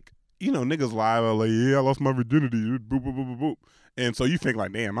like niggas lie about like, yeah, I lost my virginity, boop boop boop boop boop, and so you think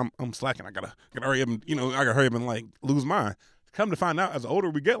like, damn, I'm slacking, I gotta hurry up and I gotta hurry up and like lose mine. Come to find out, as the older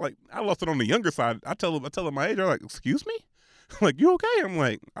we get, like I lost it on the younger side. I tell them my age, they're like, excuse me. Like, you okay? I'm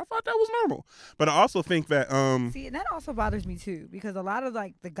like, I thought that was normal. But I also think that see, and that also bothers me too, because a lot of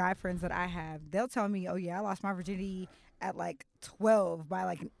like the guy friends that I have, they'll tell me, oh yeah, I lost my virginity at like 12 by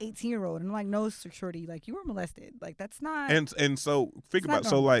like an 18-year-old, and I'm like, no, shorty, like you were molested. Like that's not. And so think about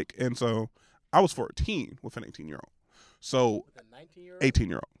so I was 14 with an 18-year-old, so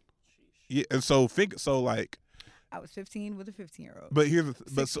 18-year-old. Yeah, and so like I was 15 with a 15-year-old. But here's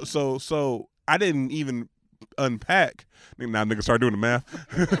so I didn't even unpack. Now niggas start doing the math.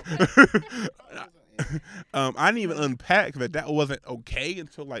 I didn't even unpack that wasn't okay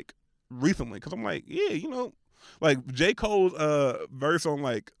until like recently, because I'm like, yeah, like J. Cole's verse on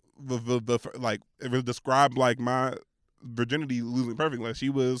like the like it was described like my virginity losing perfectly. Like she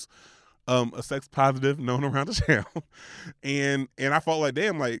was a sex positive known around the town, and I felt like,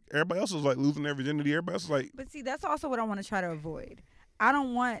 damn, like everybody else was like losing their virginity. Everybody else was like. But see, that's also what I want to try to avoid. I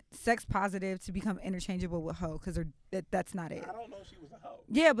don't want sex positive to become interchangeable with hoe because that's not it. I don't know if she was a hoe.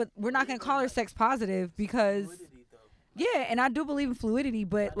 Yeah, but we're not gonna call her sex positive because yeah, and I do believe in fluidity,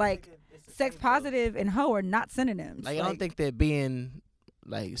 but like sex positive and hoe are not synonyms. Like I don't think that being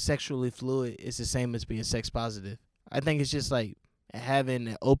like sexually fluid is the same as being sex positive. I think it's just like having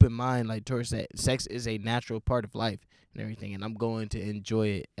an open mind like towards that sex is a natural part of life and everything, and I'm going to enjoy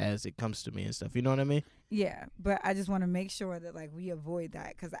it as it comes to me and stuff. You know what I mean? Yeah, but I just want to make sure that like we avoid that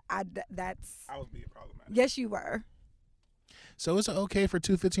because I was being problematic. Yes, you were. So is it okay for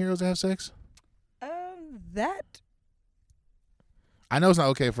two 15-year-olds to have sex? That I know it's not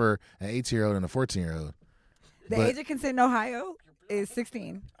okay for an 18-year-old and a 14-year-old. the age of consent in Ohio is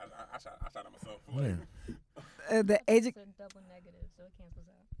 16. I shot at myself. Yeah. The age of double negative, so it cancels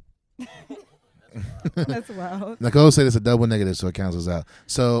out. that's wild. Nicole said it's a double negative, so it cancels out.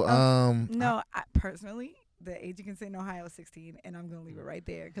 So, No, I personally, the age of consent in Ohio is 16, and I'm gonna leave it right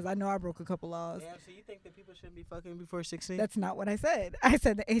there because I know I broke a couple laws. Damn, so you think that people shouldn't be fucking before 16? That's not what I said. I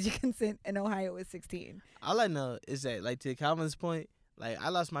said the age of consent in Ohio is 16. All I know is that, like, to Calvin's point, like, I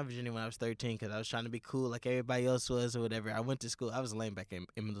lost my virginity when I was 13 because I was trying to be cool like everybody else was or whatever. I went to school. I was lame back in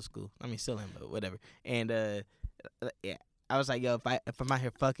middle school. I mean, still am, but whatever. And, yeah, I was like, yo, if I'm out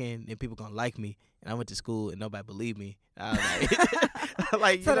here fucking, then people gonna like me. And I went to school and nobody believed me. I was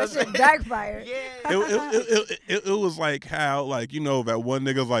like, So that shit backfired. Yeah. It was like how, like, you know, that one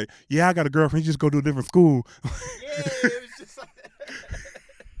nigga's like, yeah, I got a girlfriend, you just go to a different school. Yeah, it was just like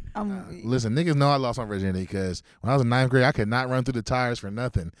listen, niggas know I lost my virginity because when I was in 9th grade, I could not run through the tires for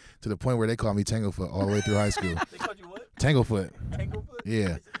nothing to the point where they called me Tanglefoot all the way through high school. They called you what? Tanglefoot. Tanglefoot?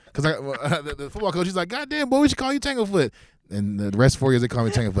 Yeah. Because the football coach, he's like, God damn, boy, we should call you Tanglefoot. And the rest of 4 years, they call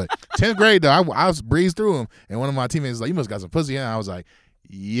me Tanglefoot. 10th grade, though, I was breezed through them. And one of my teammates was like, you must got some pussy. And I was like,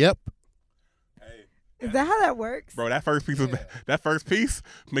 yep. Is that how that works? Bro, that first piece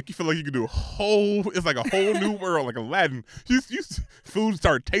make you feel like you can do it's like a whole new world, like Aladdin. You food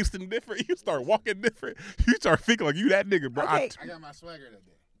start tasting different. You start walking different. You start thinking like you that nigga, bro. Okay. I got my swagger that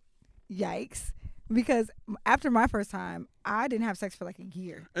day. Yikes. Because after my first time, I didn't have sex for like a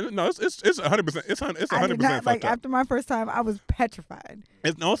year. No, it's 100%. It's 100% I did not, fucked like up. after my first time, I was petrified.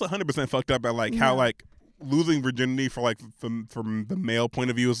 It's 100% fucked up at like how like losing virginity for like from the male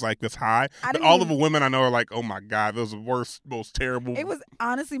point of view is like this high. But all of the women I know are like, oh my god, that was the worst, most terrible. It was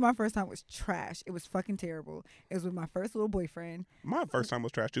honestly my first time was trash. It was fucking terrible. It was with my first little boyfriend. My first time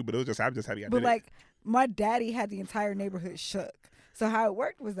was trash too, but it was just I just happy I did But it. like my daddy had the entire neighborhood shook. So how it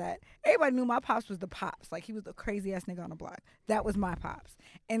worked was that everybody knew my pops was the pops. Like he was the crazy ass nigga on the block. That was my pops.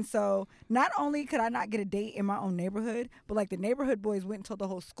 And so not only could I not get a date in my own neighborhood, but like the neighborhood boys went and told the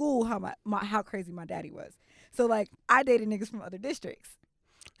whole school how how crazy my daddy was. So like I dated niggas from other districts.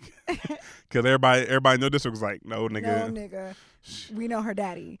 Cause everybody know this was like, no nigga. No nigga. We know her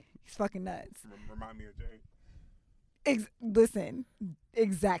daddy. He's fucking nuts. Remind me of Jay. Listen,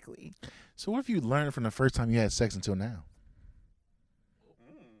 exactly. So what if you learned from the first time you had sex until now?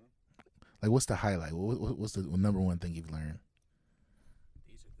 Like, what's the highlight? What's the number one thing you've learned?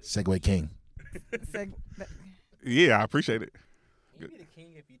 Segway King. Yeah, I appreciate it. Can you be the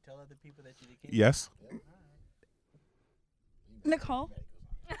king if you tell other people that you're the king? Yes. Nicole.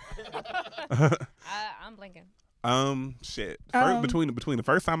 I'm blinking. Shit. Between the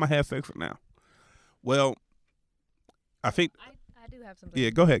first time I had sex and now. Well, I think. I do have something.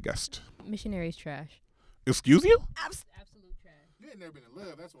 Yeah, go ahead, guest. Missionary's trash. Excuse you? Absolute trash. You ain't never been in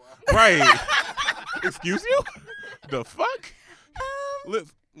love, that's why. Right. Excuse you? The fuck?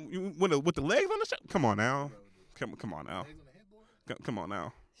 With the legs on the show? Come on now. Come on now. Come on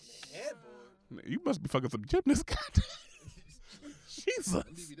now. You must be fucking some gymnast. Jesus.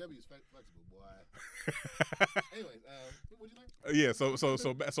 BBW is flexible, boy. Anyways, what'd you learn? Yeah.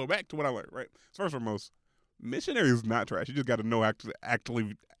 So back to what I learned. Right. First and foremost, missionary is not trash. You just got to know how to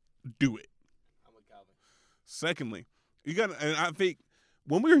actually do it. I'm with Calvin. Secondly, you got to, and I think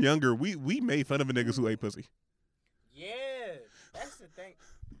when we were younger, we made fun of the niggas who ate pussy. Yeah, that's the thing.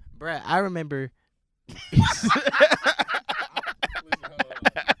 Bruh, I remember. I'm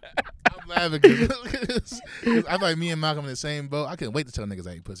laughing because I feel like me and Malcolm in the same boat. I couldn't wait to tell niggas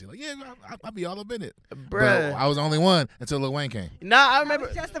I ate pussy. Like, yeah, I'll be all up in it. Bruh. But I was the only one until Lil Wayne came. Nah, I I remember.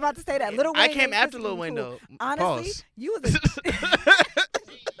 was just about to say that. Lil Wayne I came ain't after pussy Lil was Wayne, cool. though. Honestly, Pause. you was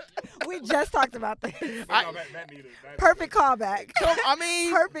we just talked about this. Perfect callback. I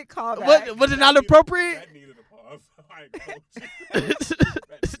mean, Perfect callback. was it not appropriate? That needed a pause. I ain't gonna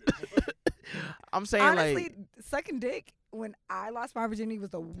I'm saying, Honestly, like, sucking dick when I lost my virginity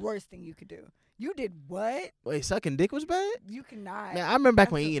was the worst thing you could do. You did what? wait, sucking dick was bad? You cannot. Man, I remember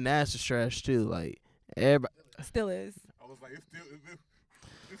back when eating ass was trash too. Like, everybody. Still is. I was like, it's still.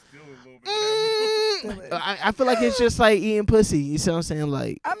 I feel like it's just like eating pussy. You see what I'm saying?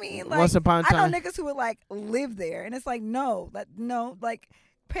 Like, I mean, like, once upon a I time. know niggas who would like live there, and it's like, no, like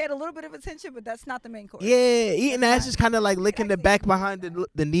pay it a little bit of attention, but that's not the main course. Yeah, eating That's ass is kind of like licking the back behind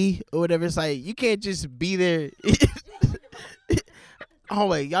the knee or whatever. It's like you can't just be there. Oh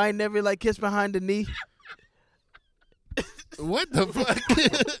wait, y'all ain't never like kissed behind the knee? What the fuck?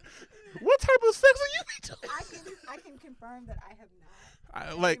 What type of sex are you be doing? I can confirm that I have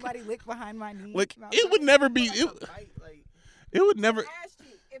not. Like, Anybody lick behind my knee? like No. it would never be. It would never. Ass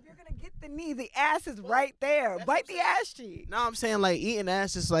cheek. If you're gonna get the knee, the ass is right there. Bite the ass cheek. No, I'm saying like eating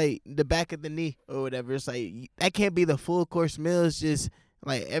ass is like the back of the knee or whatever. It's like that can't be the full course meal. It's just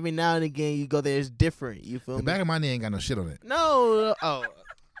like every now and again you go there. It's different. You feel The me? back of my knee ain't got no shit on it. No. Oh.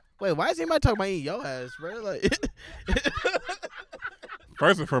 Wait, why is anybody talking about eating your ass, bro? Like,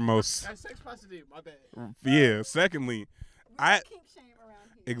 First and foremost, that's sex positive. My bad. yeah. Secondly, I Kink shame around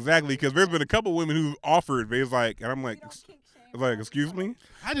here. exactly because there's been a couple women who offered. They was like, and I'm like, excuse me.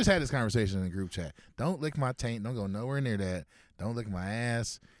 I just had this conversation in the group chat. Don't lick my taint. Don't go nowhere near that. Don't lick my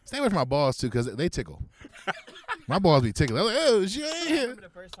ass. Stay away from my balls too, cause they tickle. My balls be tickling. I'm like, oh shit. Remember the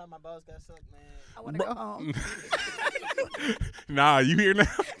first time my balls got sucked, man? I want to go home. Nah, you here now,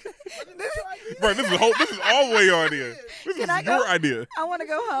 bro? This is all the way on here. This is Can I go? your idea, I want to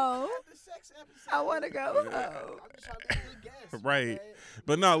go home. I want to go home. right?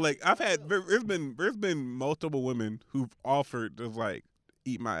 But no, like there's been multiple women who've offered to like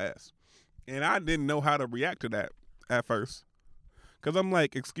eat my ass, and I didn't know how to react to that at first, cause I'm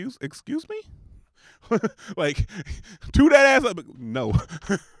like, excuse me, like to that ass up. No,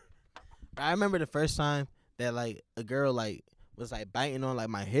 I remember the first time that like a girl like was like biting on like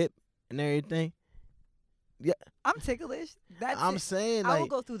my hip and everything. I'm ticklish. I'm saying I will like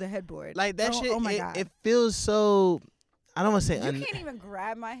go through the headboard. like that Oh, shit. oh my God. It feels so. I don't want to say. You can't even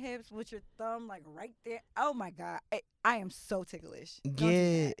grab my hips with your thumb like right there. Oh my God. I am so ticklish. Don't do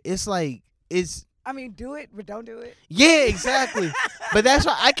Yeah, that. it's like it's. I mean, do it, but don't do it. Yeah, exactly. But that's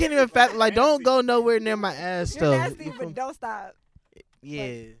why I can't even like. Don't go nowhere near my ass You're though. nasty, You feel but me? don't stop.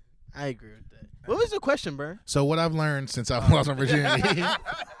 Yeah, I agree with that. What was the question, bro? So what I've learned since I've lost my virginity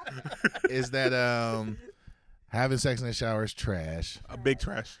is that having sex in the shower is trash. a big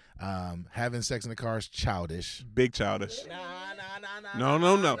trash, Having sex in the car is childish. big childish. Nah.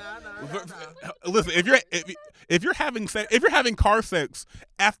 No. Listen, if you're having car sex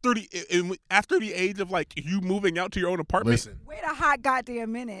after the age of like you moving out to your own apartment, Listen, Wait a hot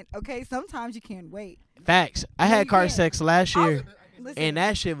goddamn minute, okay? Sometimes you can't wait. Facts. I No, had you car can't. sex last year. Listen, And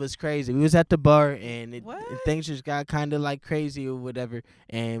that shit was crazy. We was at the bar and What? things just got kind of like crazy or whatever.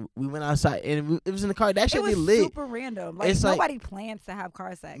 And we went outside and it was in the car. That it shit was be lit. super random. Like It's like- nobody plans to have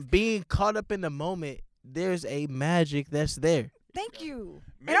car sex. Being caught up in the moment, there's a magic that's there. Thank you.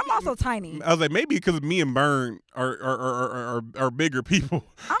 Maybe- and I'm also tiny. I was like, maybe because me and Burn are bigger people.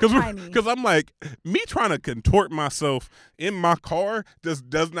 I'm tiny. Because I'm like, me trying to contort myself in my car just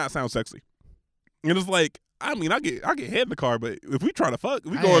does not sound sexy. And it's like, I mean, I get head in the car, but if we try to fuck,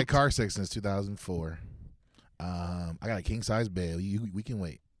 we I go. had car sex since 2004. I got a king size bed. We can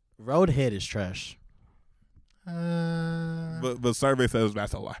wait. Roadhead is trash. But survey says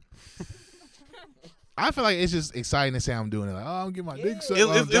that's a lie. I feel like it's just exciting to say I'm doing it. Like, oh, I'm getting my dick sucked It's-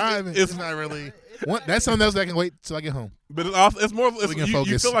 while I'm it's- driving. it's- It's not really. That's something else that I can wait till I get home. But it's also, it's more. It's, We can you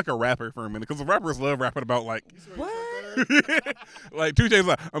focus. feel like a rapper for a minute because the rappers love rapping about like, What? like 2 Chainz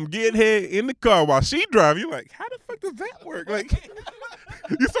like, I'm getting head in the car while she driving. You're like, how the fuck does that work? Like,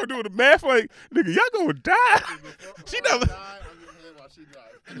 you start doing the math. Like, nigga, y'all gonna die. She not.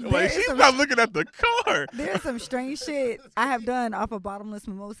 Like, she's not looking at the car. There's some strange shit I have done off of bottomless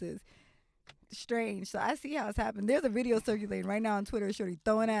mimosas. Strange. So I see how it's happened. There's a video circulating right now on Twitter of Shorty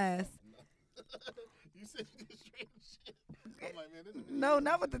throwing ass. No,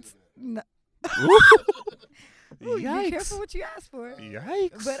 not with the. No. Ooh, be careful what you ask for.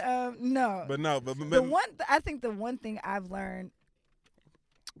 Yikes. But no. But no. But I think the one thing I've learned,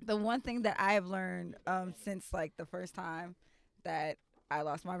 since like the first time that I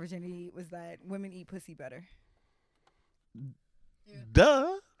lost my virginity was that women eat pussy better. duh.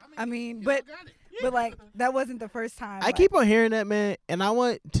 I mean, but like that wasn't the first time. I like- keep on hearing that, man, and I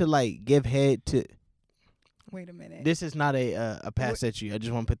want to like give head to. Wait a minute. This is not a pass at you. I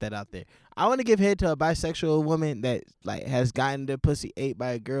just want to put that out there. I want to give head to a bisexual woman that like has gotten their pussy ate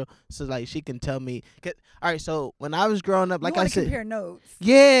by a girl, so like she can tell me. All right, so when I was growing up, like you I wanna said, compare notes.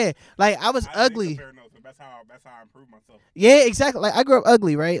 yeah, like I was ugly. That's how I improve myself. Yeah, exactly. Like I grew up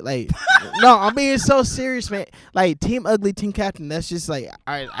ugly, right? Like, no, I'm being so serious, man. Like team ugly, team captain. That's just like, all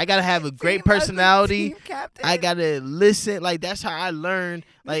right. I gotta have a great Team ugly, personality. team captain. I gotta listen. Like that's how I learned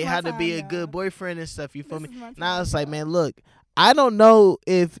like my how to be time, a good y'all. boyfriend and stuff. You feel This me? is my Now time, it's like, y'all. man, look. I don't know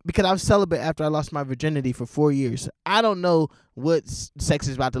if because I was celibate after I lost my virginity for 4 years. I don't know what sex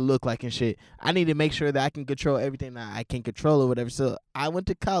is about to look like and shit. I need to make sure that I can control everything that I can control or whatever. So I went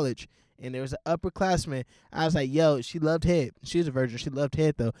to college and there was an upperclassman. I was like, yo, she loved head. She was a virgin. She loved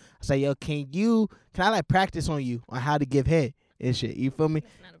head though. I was like, yo, can I like practice on you on how to give head and shit? You feel me?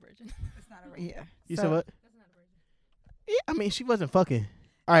 That's not a virgin. It's not a yeah. You So- said what? That's not a virgin. Yeah, I mean, she wasn't fucking.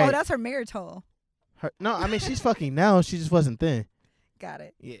 All right. Oh, that's her marital. No, I mean, she's fucking now. She just wasn't then. Got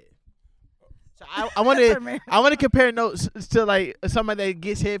it. Yeah. So I want That's her to marital. I want to compare notes to like somebody that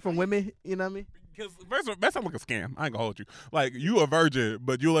gets head from women. You know what I mean? Because that sounds like a scam. I ain't gonna hold you. Like you a virgin,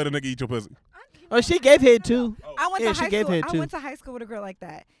 but you let a nigga eat your pussy. Oh, she gave head too. I went Yeah, to she high gave school. head, I too. went to high school with a girl like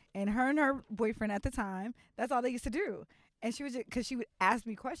that, and her and her boyfriend at the time. That's all they used to do. And she was just because she would ask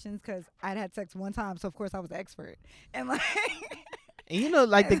me questions because I'd had sex one time, so of course I was the expert. And like, And you know,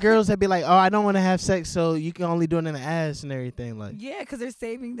 like the girls that be like, "Oh, I don't want to have sex, so you can only do it in the ass and everything." Like, yeah, because they're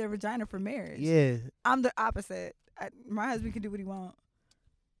saving their vagina for marriage. yeah, I'm the opposite. My husband can do what he want.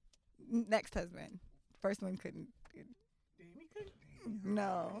 Next husband, first one couldn't.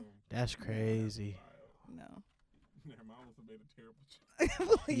 No, that's crazy. no. Never mind, I almost made a terrible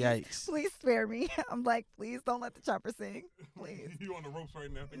please, Yikes. please spare me. I'm like, please don't let the chopper sing. Please. You on the ropes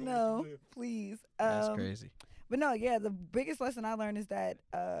right now. They gonna No, let you live. please. That's crazy. But no, yeah, the biggest lesson I learned is that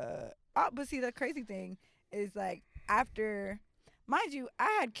but see the crazy thing is like after, mind you, I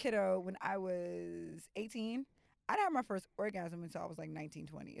had kiddo when I was 18. I didn't have my first orgasm until I was like 19,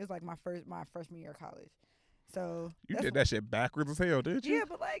 20. It was like my freshman year of college. So You that's did that shit backwards as hell, did you? yeah,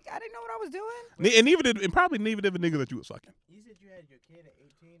 but like I didn't know what I was doing. And probably neither did the nigga that you was fucking. You said you had your kid at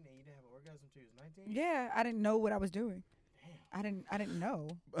 18 and you didn't have an orgasm until you was 19. Yeah, I didn't know what I was doing. I didn't know.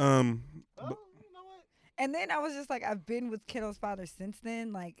 But- you know what? And then I was just like, I've been with kiddo's father since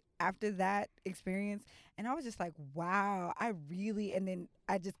then, like after that experience. And I was just like, wow, and then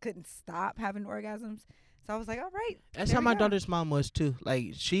I just couldn't stop having orgasms. So I was like, all right. That's there how we my go. daughter's mom was too. Like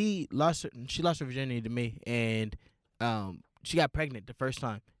she lost her virginity to me, and she got pregnant the first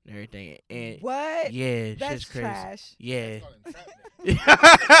time and everything. And What? yeah, That's shit's crazy. trash. Yeah. Fucking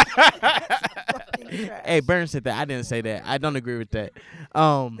trash. Hey, Burns said that. I didn't say that. I don't agree with that.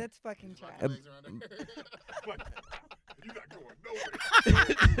 That's fucking trash. You not going nowhere.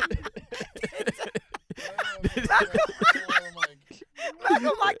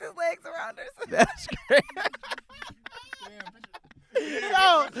 Malcolm locked his legs around her. That's great.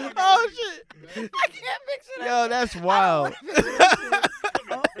 Yo, oh shit. I can't picture that. Yo, that's wild.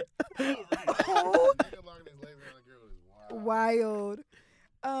 Oh, wild.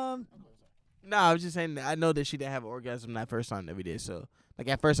 No, I was just saying that I know that she didn't have an orgasm that first time every day. So, like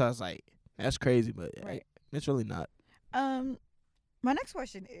at first, I was like, "That's crazy," but Right. it's really not. My next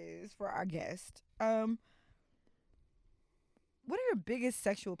question is for our guest. What are your biggest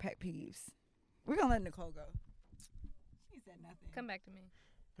sexual pet peeves? We're gonna let Nicole go. She said nothing. Come back to me.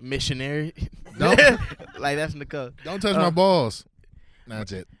 Missionary. Don't Like that's Nicole. don't touch my balls.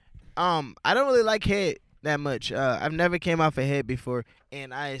 That's it. I don't really like head that much. I've never came off a head before,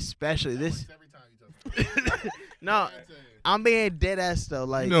 and I especially this. No, I'm being dead ass though.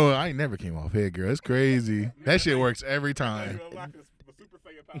 Like, No, I ain't never came off head, girl. It's crazy. That shit works every time.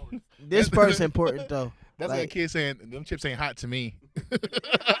 this part's important though. That's like a Like- kid saying, "Them chips ain't hot to me."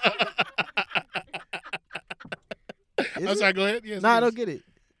 I'm it? sorry. Go ahead. Yes, Nah, I yes. don't get it.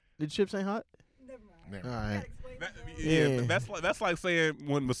 The chips ain't hot. Never mind. Never All mind. right. Yeah, Yeah. that's like saying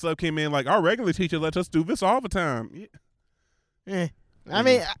when the sub came in, like our regular teacher lets us do this all the time. Yeah. Yeah. I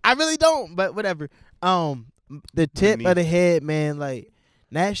mean, I really don't, but whatever. The tip of the head, man, like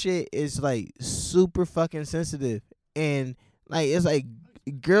that shit is like super fucking sensitive, and like it's like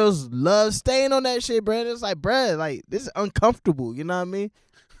girls love staying on that shit, bruh. It's like, bruh, like this is uncomfortable. You know what I mean?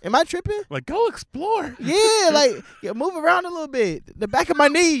 Am I tripping? Like go explore. Yeah, like move around a little bit. The back of my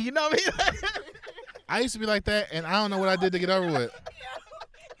knee. You know what I mean? I used to be like that, and I don't know what I did to get over with.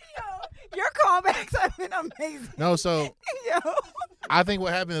 Yo, your callbacks have been amazing. No, so Yo. I think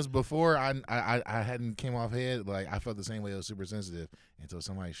what happened is before I hadn't came off head, like I felt the same way. I was super sensitive until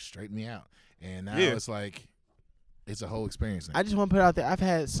somebody straightened me out, and now Yeah. it's like it's a whole experience. Now. I just want to put out there. I've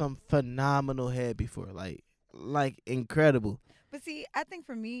had some phenomenal head before, like incredible. But see, I think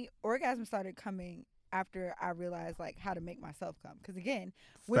for me, orgasm started coming after I realized like how to make myself come. Because again,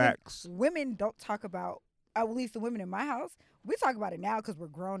 Facts. women don't talk about at least the women in my house, we talk about it now because we're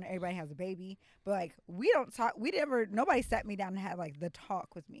grown and everybody has a baby. But like, we don't talk. Nobody sat me down and had like the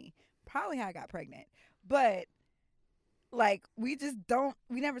talk with me. Probably how I got pregnant, but like we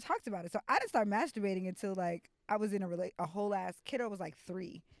never talked about it. So I didn't start masturbating until like I was in a whole ass kiddo was like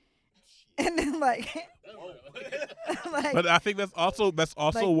 3. And then like, but I think that's also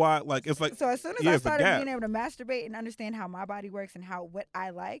why like it's like, so as soon as I started being able to masturbate and understand how my body works and what I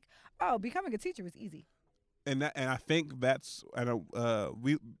like, becoming a teacher was easy. And I think that's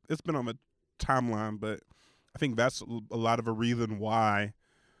it's been on the timeline, but I think that's a lot of a reason why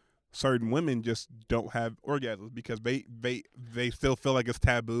certain women just don't have orgasms, because they still feel like it's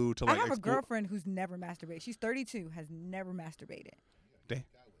taboo to like. I have a girlfriend who's never masturbated. She's 32, has never masturbated. Damn.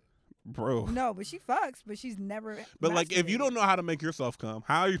 Bro. No, but she fucks, but she's never. But like, if you don't know how to make yourself come,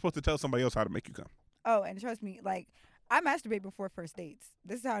 how are you supposed to tell somebody else how to make you come? Oh, and trust me, like I masturbate before first dates.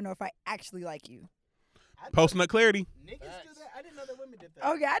 This is how I know if I actually like you. Post-nut clarity. Niggas do that. I didn't know that women did that.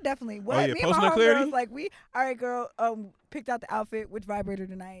 Oh yeah, I definitely. Oh yeah, me and my post-nut clarity. homegirls, like all right, girl. Picked out the outfit, which vibrator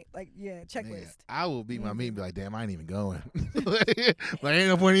tonight. Like, yeah, checklist. Man, I will beat my meat and be like, damn, I ain't even going. Like, ain't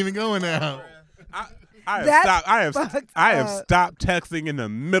no point even going now. I have stopped texting in the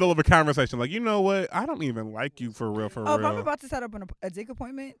middle of a conversation. Like, you know what? I don't even like you for real. If I'm about to set up a dick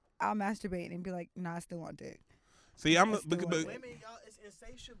appointment, I'll masturbate and be like, nah, I still want dick. See, women, y'all, it's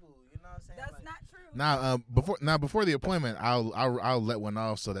insatiable. You know what I'm saying? That's like, not true. Now, before the appointment, I'll let one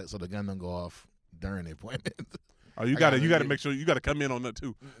off so the gun don't go off during the appointment. Oh, you gotta make sure you gotta come in on that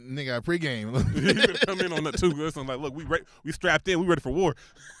too. Nigga, pregame. You gotta come in on that too. Listen, like, look, we strapped in. We ready for war.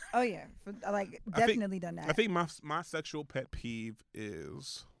 Oh yeah, definitely done that. I think my sexual pet peeve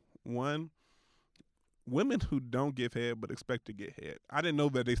is, one, women who don't give head but expect to get head. I didn't know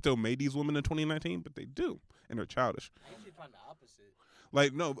that they still made these women in 2019, but they do, and they're childish. I usually find the opposite.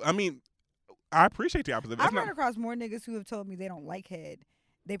 Like, no, I mean, I appreciate the opposite. I've run across more niggas who have told me they don't like head.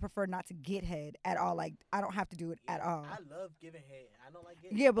 They prefer not to get head at all. Like, I don't have to do it at all. I love giving head. I don't like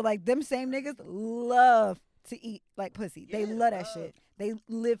getting Yeah, but like them same niggas love to eat like pussy. They love that shit. They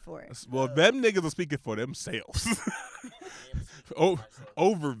live for it. Well, them niggas are speaking for themselves.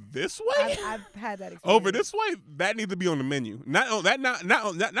 Over this way? I've had that experience. Over this way, that needs to be on the menu. Not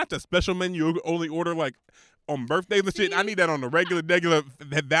the special menu you only order like on birthdays and shit. I need that on the regular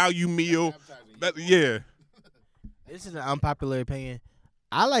value meal. Yeah. This is an unpopular opinion.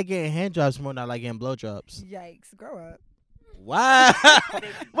 I like getting hand jobs more than I like getting blow jobs. Yikes, grow up. Wow.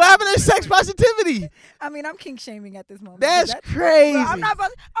 What happened to sex positivity? I mean, I'm kink shaming at this moment. That's crazy. Well,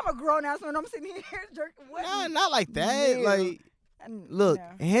 I'm a grown ass man. I'm sitting here jerking. Nah, not like that. Yeah. Like, look,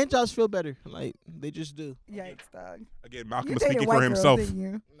 hand jobs feel better. Like, they just do. Yikes, dog. Again, Malcolm is speaking for himself.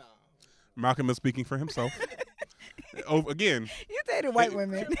 Malcolm is speaking for himself. Again, you dated white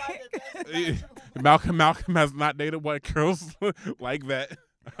women. Malcolm has not dated white girls like that.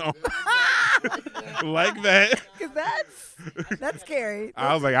 Like that. Cause that's scary.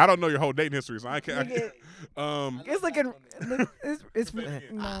 I was like, I don't know your whole dating history, so I can't. It's looking. It's no.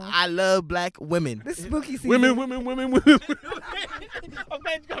 I love black women. This spooky season. Women.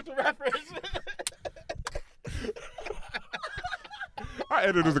 Okay, go to reference. Our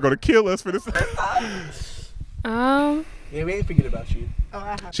editors are gonna kill us for this. Yeah, we ain't forget about you. Oh,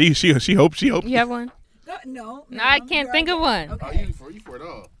 I have. She hopes. You have one? No, I can't think of one. Okay. Oh, you for it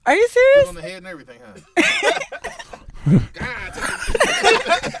all. Are you serious? On the head and everything, huh?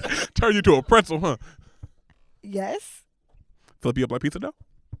 God. Turn you to a pretzel, huh? Yes. Flip you up like pizza dough?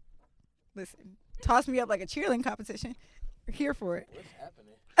 Listen, toss me up like a cheerleading competition. We're here for it. What's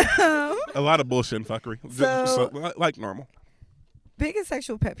happening? A lot of bullshit and fuckery. So- like normal. Biggest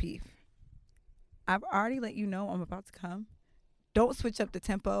sexual pet peeve. I've already let you know I'm about to come. Don't switch up the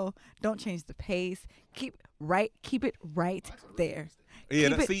tempo. Don't change the pace. Keep it right there. Yeah,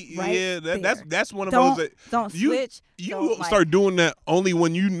 that's one of Don't, those that don't you switch. you don't, start doing that only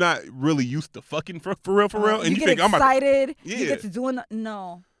when you're not really used to fucking for real, and you get think I'm excited. Yeah. You get to doing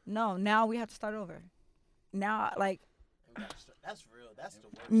no. Now we have to start over. Now, like, That's real. That's the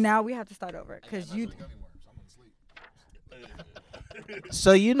worst. now we have to start over because you.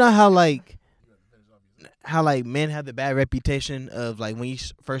 So you know how like men have the bad reputation of like when you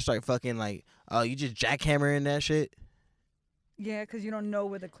first start fucking like you just jackhammering that shit. Yeah, because you don't know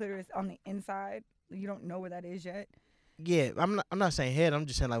where the clitoris on the inside. You don't know where that is yet. Yeah, I'm not saying head. I'm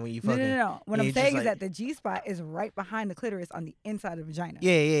just saying like when you fucking. No. What yeah, I'm just saying is like- that the G spot is right behind the clitoris on the inside of the vagina.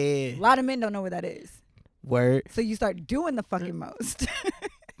 Yeah. A lot of men don't know where that is. Word. So you start doing the fucking most.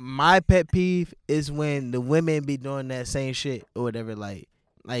 My pet peeve is when the women be doing that same shit or whatever, like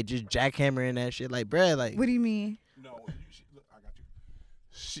just jackhammering that shit. Like, bruh, like What do you mean? No, I got you.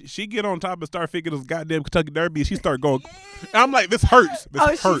 She get on top and start figuring this goddamn Kentucky Derby. And she start going. And I'm like, this hurts.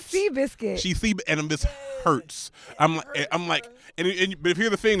 This hurts. She Seabiscuit. She see, and this hurts. I'm like, but if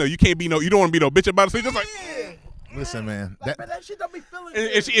here's the thing though, you can't be you don't want to be no bitch about it. So you just like. Listen, man. That shit don't be feeling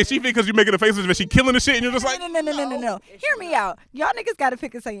And she because you making the faces, but she killing the shit, and you're just like, no. Hear me out. Y'all niggas gotta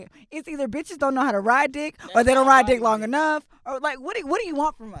pick a saying. It's either bitches don't know how to ride dick, or they don't ride dick long enough, or like, what do you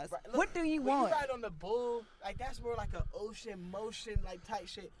want from us? What do you want? You ride on the bull, like that's more like an ocean motion, like type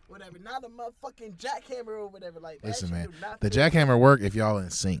shit, whatever. Not a motherfucking jackhammer or whatever. Like, listen, that man. shit do not The feel jackhammer work if y'all in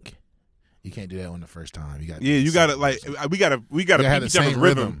sync. You can't do that on the first time. You got you got to like we got to have the peep each other's same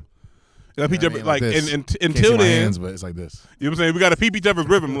rhythm. You know, You know what I mean? like this. and Can't until see my then, hands, but it's like this. you know what I'm saying? We got to peep each other's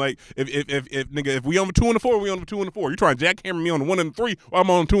rhythm. Like if we on the 2 and the 4, we on the 2 and the 4. You trying to jackhammer me on the 1 and the 3, while I'm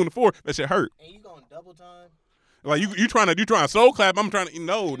on the 2 and the 4. That shit hurt. And you going double time? Like you trying to soul clap. I'm trying to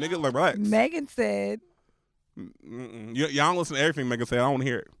nigga, like relax. Megan said. Y'all don't listen to everything Megan said. I don't want to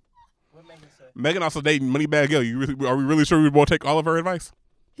hear it. What Megan say? Megan also dating Moneybagg Yo. Are we really sure we will take all of her advice?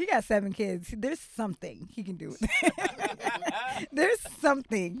 He got 7 kids. There's something he can do. There's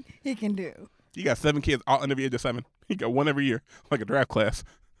something he can do. You got 7 kids all under the age of 7. He got 1 every year, like a draft class.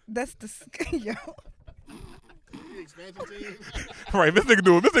 That's yo. Right, this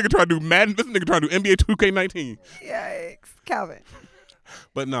nigga trying to do Madden. This nigga trying to do NBA 2K19. Yikes, Calvin.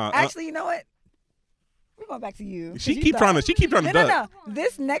 But no, Actually, you know what? We're going back to you. she keep trying to No. duck.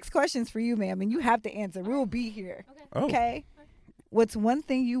 This next question's for you, ma'am, and you have to answer. We will be here. Oh. Okay. What's one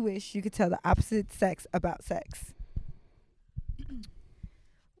thing you wish you could tell the opposite sex about sex?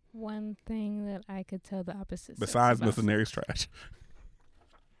 One thing that I could tell the opposite. Besides sex about Missionary's trash.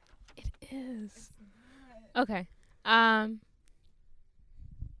 It is. Okay. I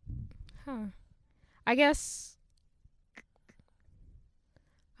guess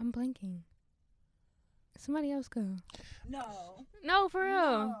I'm blanking. Somebody else go. No, for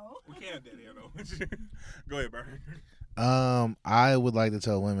real. We can't do that, though. Go ahead, Barry. I would like to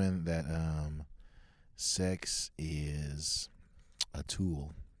tell women that sex is a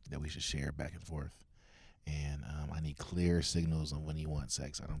tool that we should share back and forth. And I need clear signals on when you want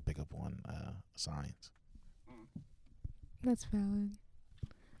sex. I don't pick up on signs. That's valid.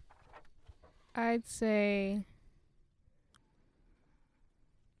 I'd say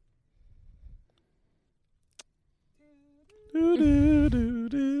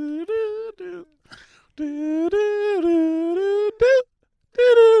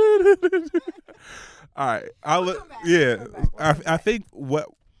All right, I think the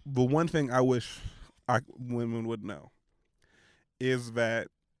one thing I wish women would know is that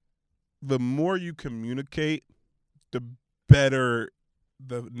the more you communicate, the better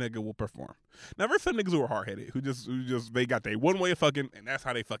the nigga will perform. Now, there's some niggas who are hard headed, who just they got their one way of fucking, and that's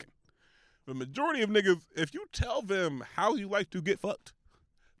how they fucking. The majority of niggas, if you tell them how you like to get fucked,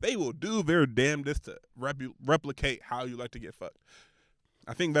 they will do their damnedest to replicate how you like to get fucked.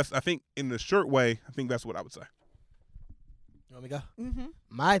 I think in the short way, I think that's what I would say. You want me to go? Mm-hmm.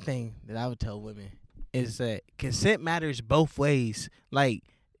 My thing that I would tell women is that consent matters both ways. Like,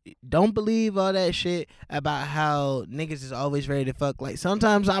 don't believe all that shit about how niggas is always ready to fuck. Like,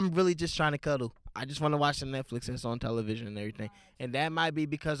 sometimes I'm really just trying to cuddle. I just want to watch the Netflix that's on television and everything. And that might be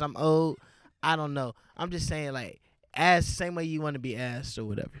because I'm old. I don't know. I'm just saying, like, ask the same way you want to be asked or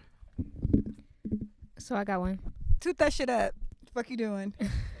whatever. so. I got one. Toot that shit up. Fuck you doing?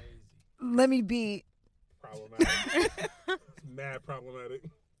 Let me be. Problematic. Mad problematic.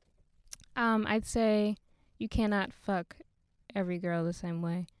 I'd say you cannot fuck every girl the same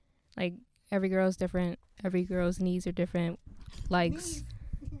way. Like, every girl's different. Every girl's needs are different. Likes.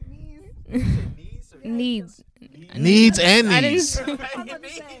 Needs. Needs and I didn't- needs.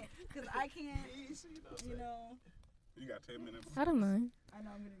 Because I can't, you know. You got 10 minutes. I don't mind. I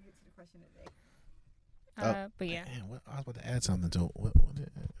know I'm going to get to the question today. But yeah. Man, I was about to add something to it.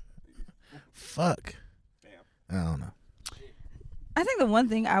 Fuck. Damn. I don't know. I think the one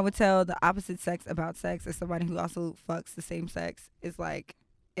thing I would tell the opposite sex about sex is somebody who also fucks the same sex is like,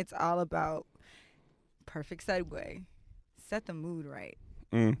 it's all about perfect segue. Set the mood right.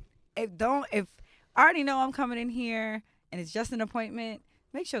 If I already know I'm coming in here and it's just an appointment,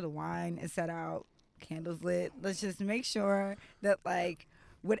 make sure the wine is set out, candles lit. Let's just make sure that like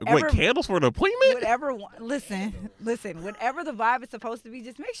whatever. Wait, candles for an appointment? Listen. Whatever the vibe is supposed to be,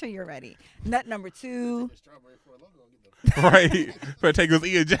 just make sure you're ready. Nut number 2. Right. Better take this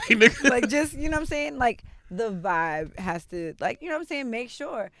E&J, nigga. Like, just, you know what I'm saying? Like, the vibe has to, like, you know what I'm saying? Make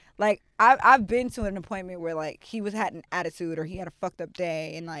sure. Like, I've been to an appointment where, like, he had an attitude or he had a fucked up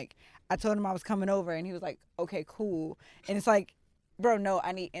day. And, like, I told him I was coming over and he was like, okay, cool. And it's like, bro, no,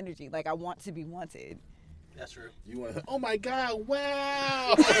 I need energy. Like, I want to be wanted. That's true. You want? Oh my God!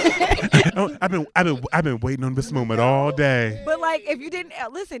 Wow. Oh, I've been waiting on this moment all day. But like, if you didn't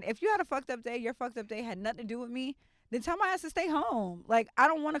listen, if you had a fucked up day, your fucked up day had nothing to do with me. Then tell my ass to stay home. Like, I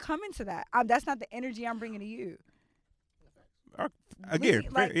don't want to come into that. That's not the energy I'm bringing to you. Again,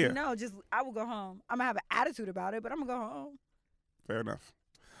 like, yeah. no, just I will go home. I'm gonna have an attitude about it, but I'm gonna go home. Fair enough.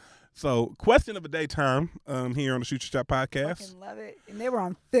 So, question of the day time here on the Shoot Your Shot podcast. Fucking love it. And they were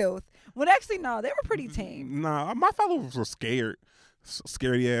on filth. Well, actually, no, they were pretty tame. Nah, my followers were scared.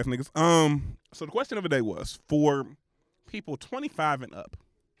 Scaredy ass niggas. So the question of the day was for people 25 and up.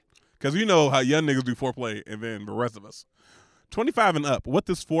 Because you know how young niggas do foreplay and then the rest of us. 25 and up, what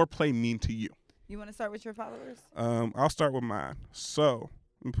does foreplay mean to you? You want to start with your followers? I'll start with mine. So,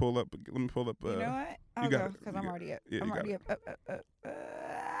 let me pull up. You know what? I'll go because I'm already up. Yeah, I'm already up.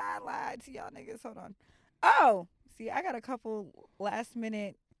 I lied to y'all niggas. Hold on. Oh, see, I got a couple last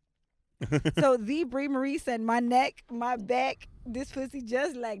minute. So the Bree Marie said, "My neck, my back, this pussy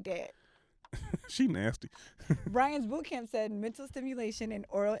just like that." She nasty. Brian's Bootcamp said, "Mental stimulation and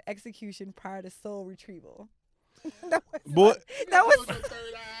oral execution prior to soul retrieval." That was.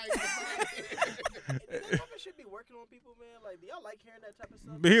 Should be working on people, man. Like, do y'all like hearing that type of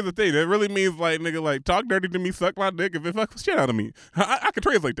stuff? But here's the thing. That really means, like, nigga, like, talk dirty to me, suck my dick, if it fuck the shit out of me. I can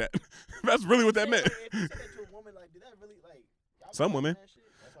translate that. That's really what that meant. If you said that to a woman, like, did that really, like, some women. That shit?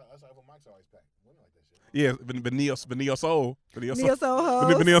 That's why Mike's always packed. Women like that shit. Yeah, Benio Soul. Neo Soul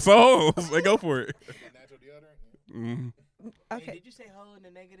hoes. Benio Soul. They go for it. Natural deodorant. Mm-hmm. Okay. Hey, did you say hoe in a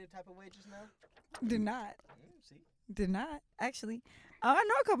negative type of way just now? Did not. See? Did not, actually. I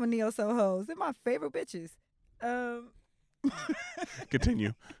know a couple Neo Soul hoes. They're my favorite bitches.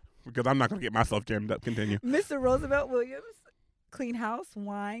 Continue. Because I'm not going to get myself jammed up. Continue. Mr. Roosevelt Williams, clean house,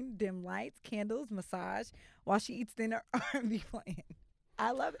 wine, dim lights, candles, massage, while she eats dinner, R&B playing.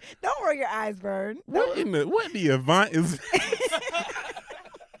 I love it. Don't worry your eyes burn. What in the event is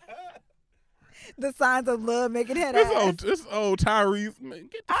The signs of love making head ass. this old Tyrese? Man,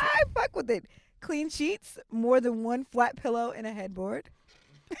 get the I fuck with it. Clean sheets, more than one flat pillow and a headboard.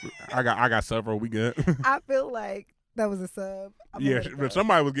 I got several. We good. I feel like that was a sub. Yeah, but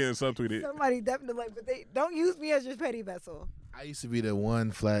somebody was getting subtweeted. Somebody definitely like, but they don't use me as your petty vessel. I used to be the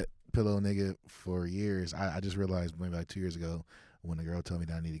one flat pillow nigga for years. I just realized maybe like 2 years ago when the girl told me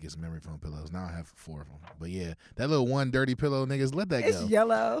that I need to get some memory foam pillows. Now I have 4 of them. But yeah, that little one dirty pillow, niggas, let that It's go.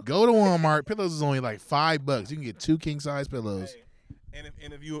 yellow. Go to Walmart. Pillows is only like $5. You can get 2 king size pillows. And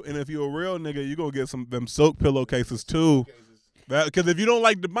if you're a real nigga, you gonna get some them silk pillowcases too. Because if you don't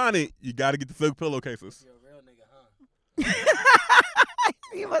like the bonnet, you got to get the silk pillowcases. You're a real nigga, huh?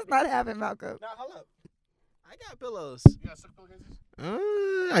 You must not have it, Malcolm. Now, hold up. I got pillows. You got silk pillowcases?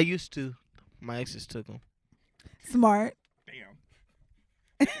 I used to. My exes took them. Smart. Damn.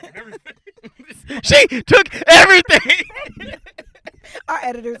 She took everything. Our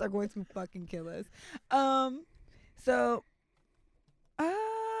editors are going to fucking kill us. So,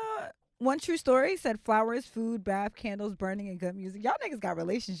 one true story said flowers, food, bath, candles, burning, and good music. Y'all niggas got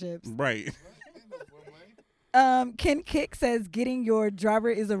relationships. Right. Ken Kick says getting your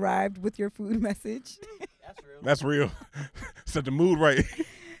driver is arrived with your food message. That's real. Set the mood right.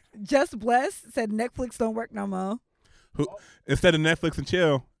 Just Bless said Netflix don't work no more. Instead of Netflix and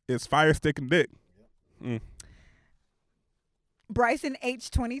chill, it's fire stick and dick. Bryson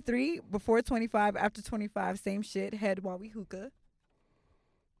H23 before 25, after 25, same shit. Head while we hookah.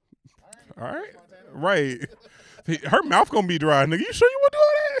 All right. Right. Her mouth gonna be dry, nigga. You sure you want to do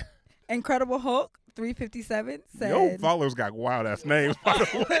that? Incredible Hulk 357 said. Yo, followers got wild ass names. By the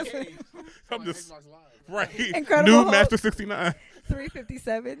way. I'm just right. Incredible New Hulk. Master 69.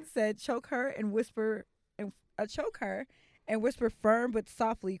 357 said choke her and whisper firm but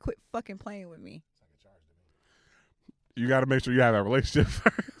softly. Quit fucking playing with me. You got to make sure you have that relationship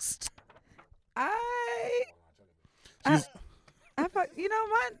first. I fuck. You know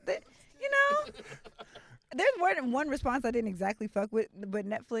what? There's more than one response I didn't exactly fuck with, but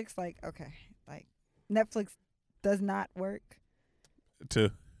Netflix, like, okay, like Netflix does not work.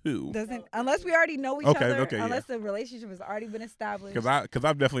 To who? Doesn't unless we already know each Okay, other. okay, unless the relationship has already been established. Because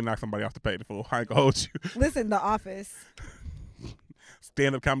I've definitely knocked somebody off the pay the fool. I ain't gonna hold you. Listen, The Office.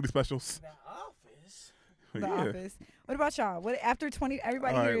 Stand-up comedy specials. The Yeah. Office. What about y'all? What after 20?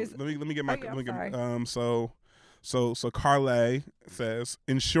 Everybody All here right, is. let me get my. Oh, yeah, let me I'm get, sorry. So Carlay says,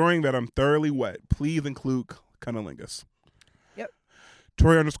 ensuring that I'm thoroughly wet. Please include cunnilingus. Yep.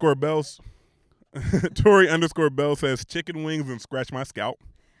 Tori _ Bells. Tori _ Bell says chicken wings and scratch my scalp.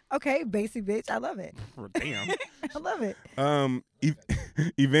 Okay, basic bitch. I love it. Damn. I love it.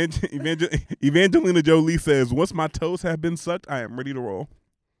 Evangelina Jolie says, once my toes have been sucked, I am ready to roll.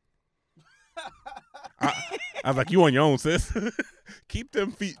 I was like, you on your own, sis. Keep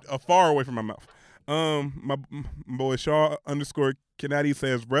them feet far away from my mouth. My boy Shaw _Kennedy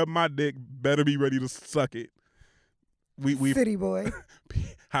says, rub my dick, better be ready to suck it. We City boy.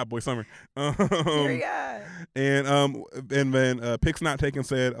 Hot boy summer. Period. And then Pics Not Taken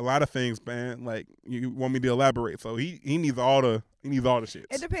said a lot of things, man. Like, you want me to elaborate? So he needs all the shits.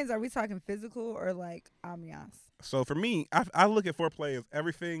 It depends. Are we talking physical or like ambiance? So for me, I look at foreplay as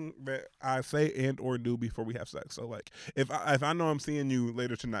everything that I say and or do before we have sex. So like if I know I'm seeing you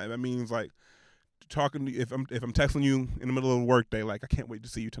later tonight, that means like talking to you, if I'm texting you in the middle of the work day, like I can't wait to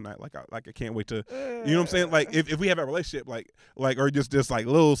see you tonight. Like I can't wait to, you know what I'm saying? Like if we have a relationship, like or just like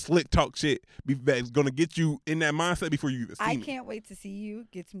little slick talk shit that's gonna get you in that mindset before you even see me. I can't wait to see you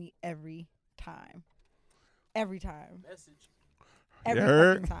gets me every time. Every time. Every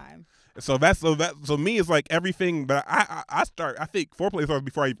fucking time. So me it's like everything, but I think foreplay starts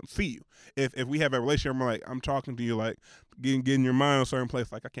before I even see you. If we have a relationship, I'm talking to you, like getting your mind in a certain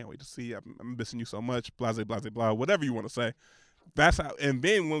place, like I can't wait to see you. I'm missing you so much, blah blah blah blah, whatever you want to say. That's how. And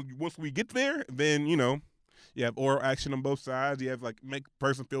then once we get there, then you have oral action on both sides. You have like make the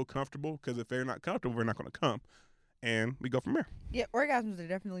person feel comfortable, because if they're not comfortable, we're not going to come, and we go from there. Yeah, orgasms are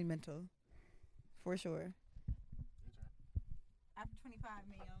definitely mental, for sure. After 25,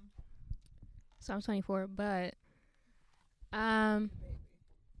 ma'am. So I'm 24, but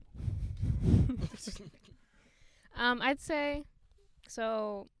I'd say,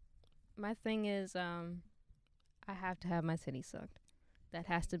 so my thing is I have to have my titty sucked. That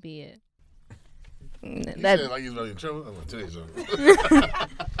has to be it. You said like you was in trouble. I'm gonna tell you something.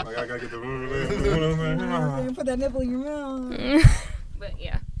 Like I gotta get the put that nipple in your mouth. But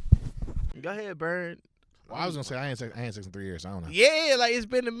yeah. Go ahead, Bird. Well, I was gonna say I ain't sex in 3 years. So I don't know. Yeah, like it's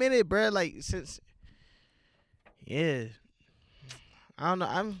been a minute, bro. Like since, yeah, I don't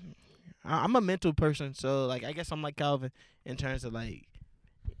know. I'm a mental person, so like I guess I'm like Calvin in terms of like,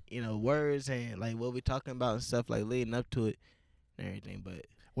 words and like what we're talking about and stuff, like leading up to it and everything. But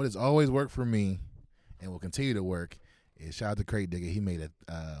what has always worked for me and will continue to work is shout out to Crate Digger. He made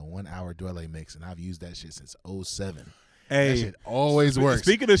a 1 hour Dwelle mix, and I've used that shit since 2007. Hey, that shit always works.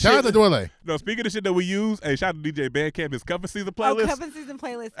 Speaking of shout shit, out to Dwelle. No, speaking of shit that we use, hey, shout out to DJ Bandcamp, his cover season playlist. Oh, cover season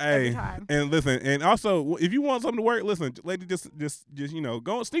playlist every time. And listen, and also if you want something to work, listen, lady, just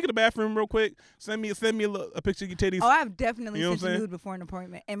go sneak in the bathroom real quick. Send me a picture of your titties. Oh, I've definitely sent a nude before an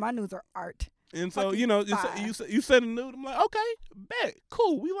appointment, and my nudes are art. And so you send a nude. I'm like, okay, bet,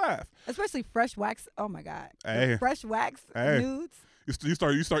 cool, we laugh. Especially fresh wax. Oh my god, hey. Fresh wax nudes. You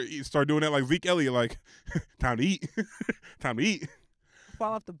start doing that like Zeke Elliott, like time to eat, time to eat.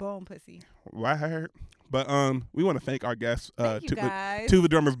 Fall off the bone, pussy. Well, I heard. But we want to thank our guests. Thank you guys. To the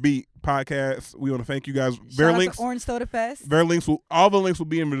Drummers Beat podcast. We want to thank you guys. Shout out to Orange Soda Fest. All the links will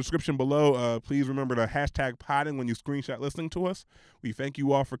be in the description below. Please remember to hashtag potting when you screenshot listening to us. We thank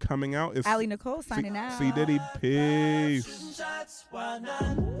you all for coming out. It's Allie Nicole signing out. C Diddy, peace.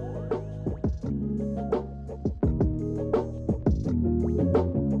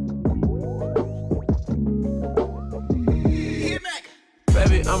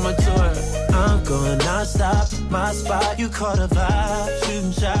 Baby, I'ma do it. I'm going non-stop. My spot, you caught a vibe.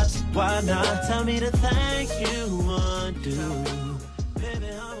 Shooting shots, why not? Tell me the things you want to do.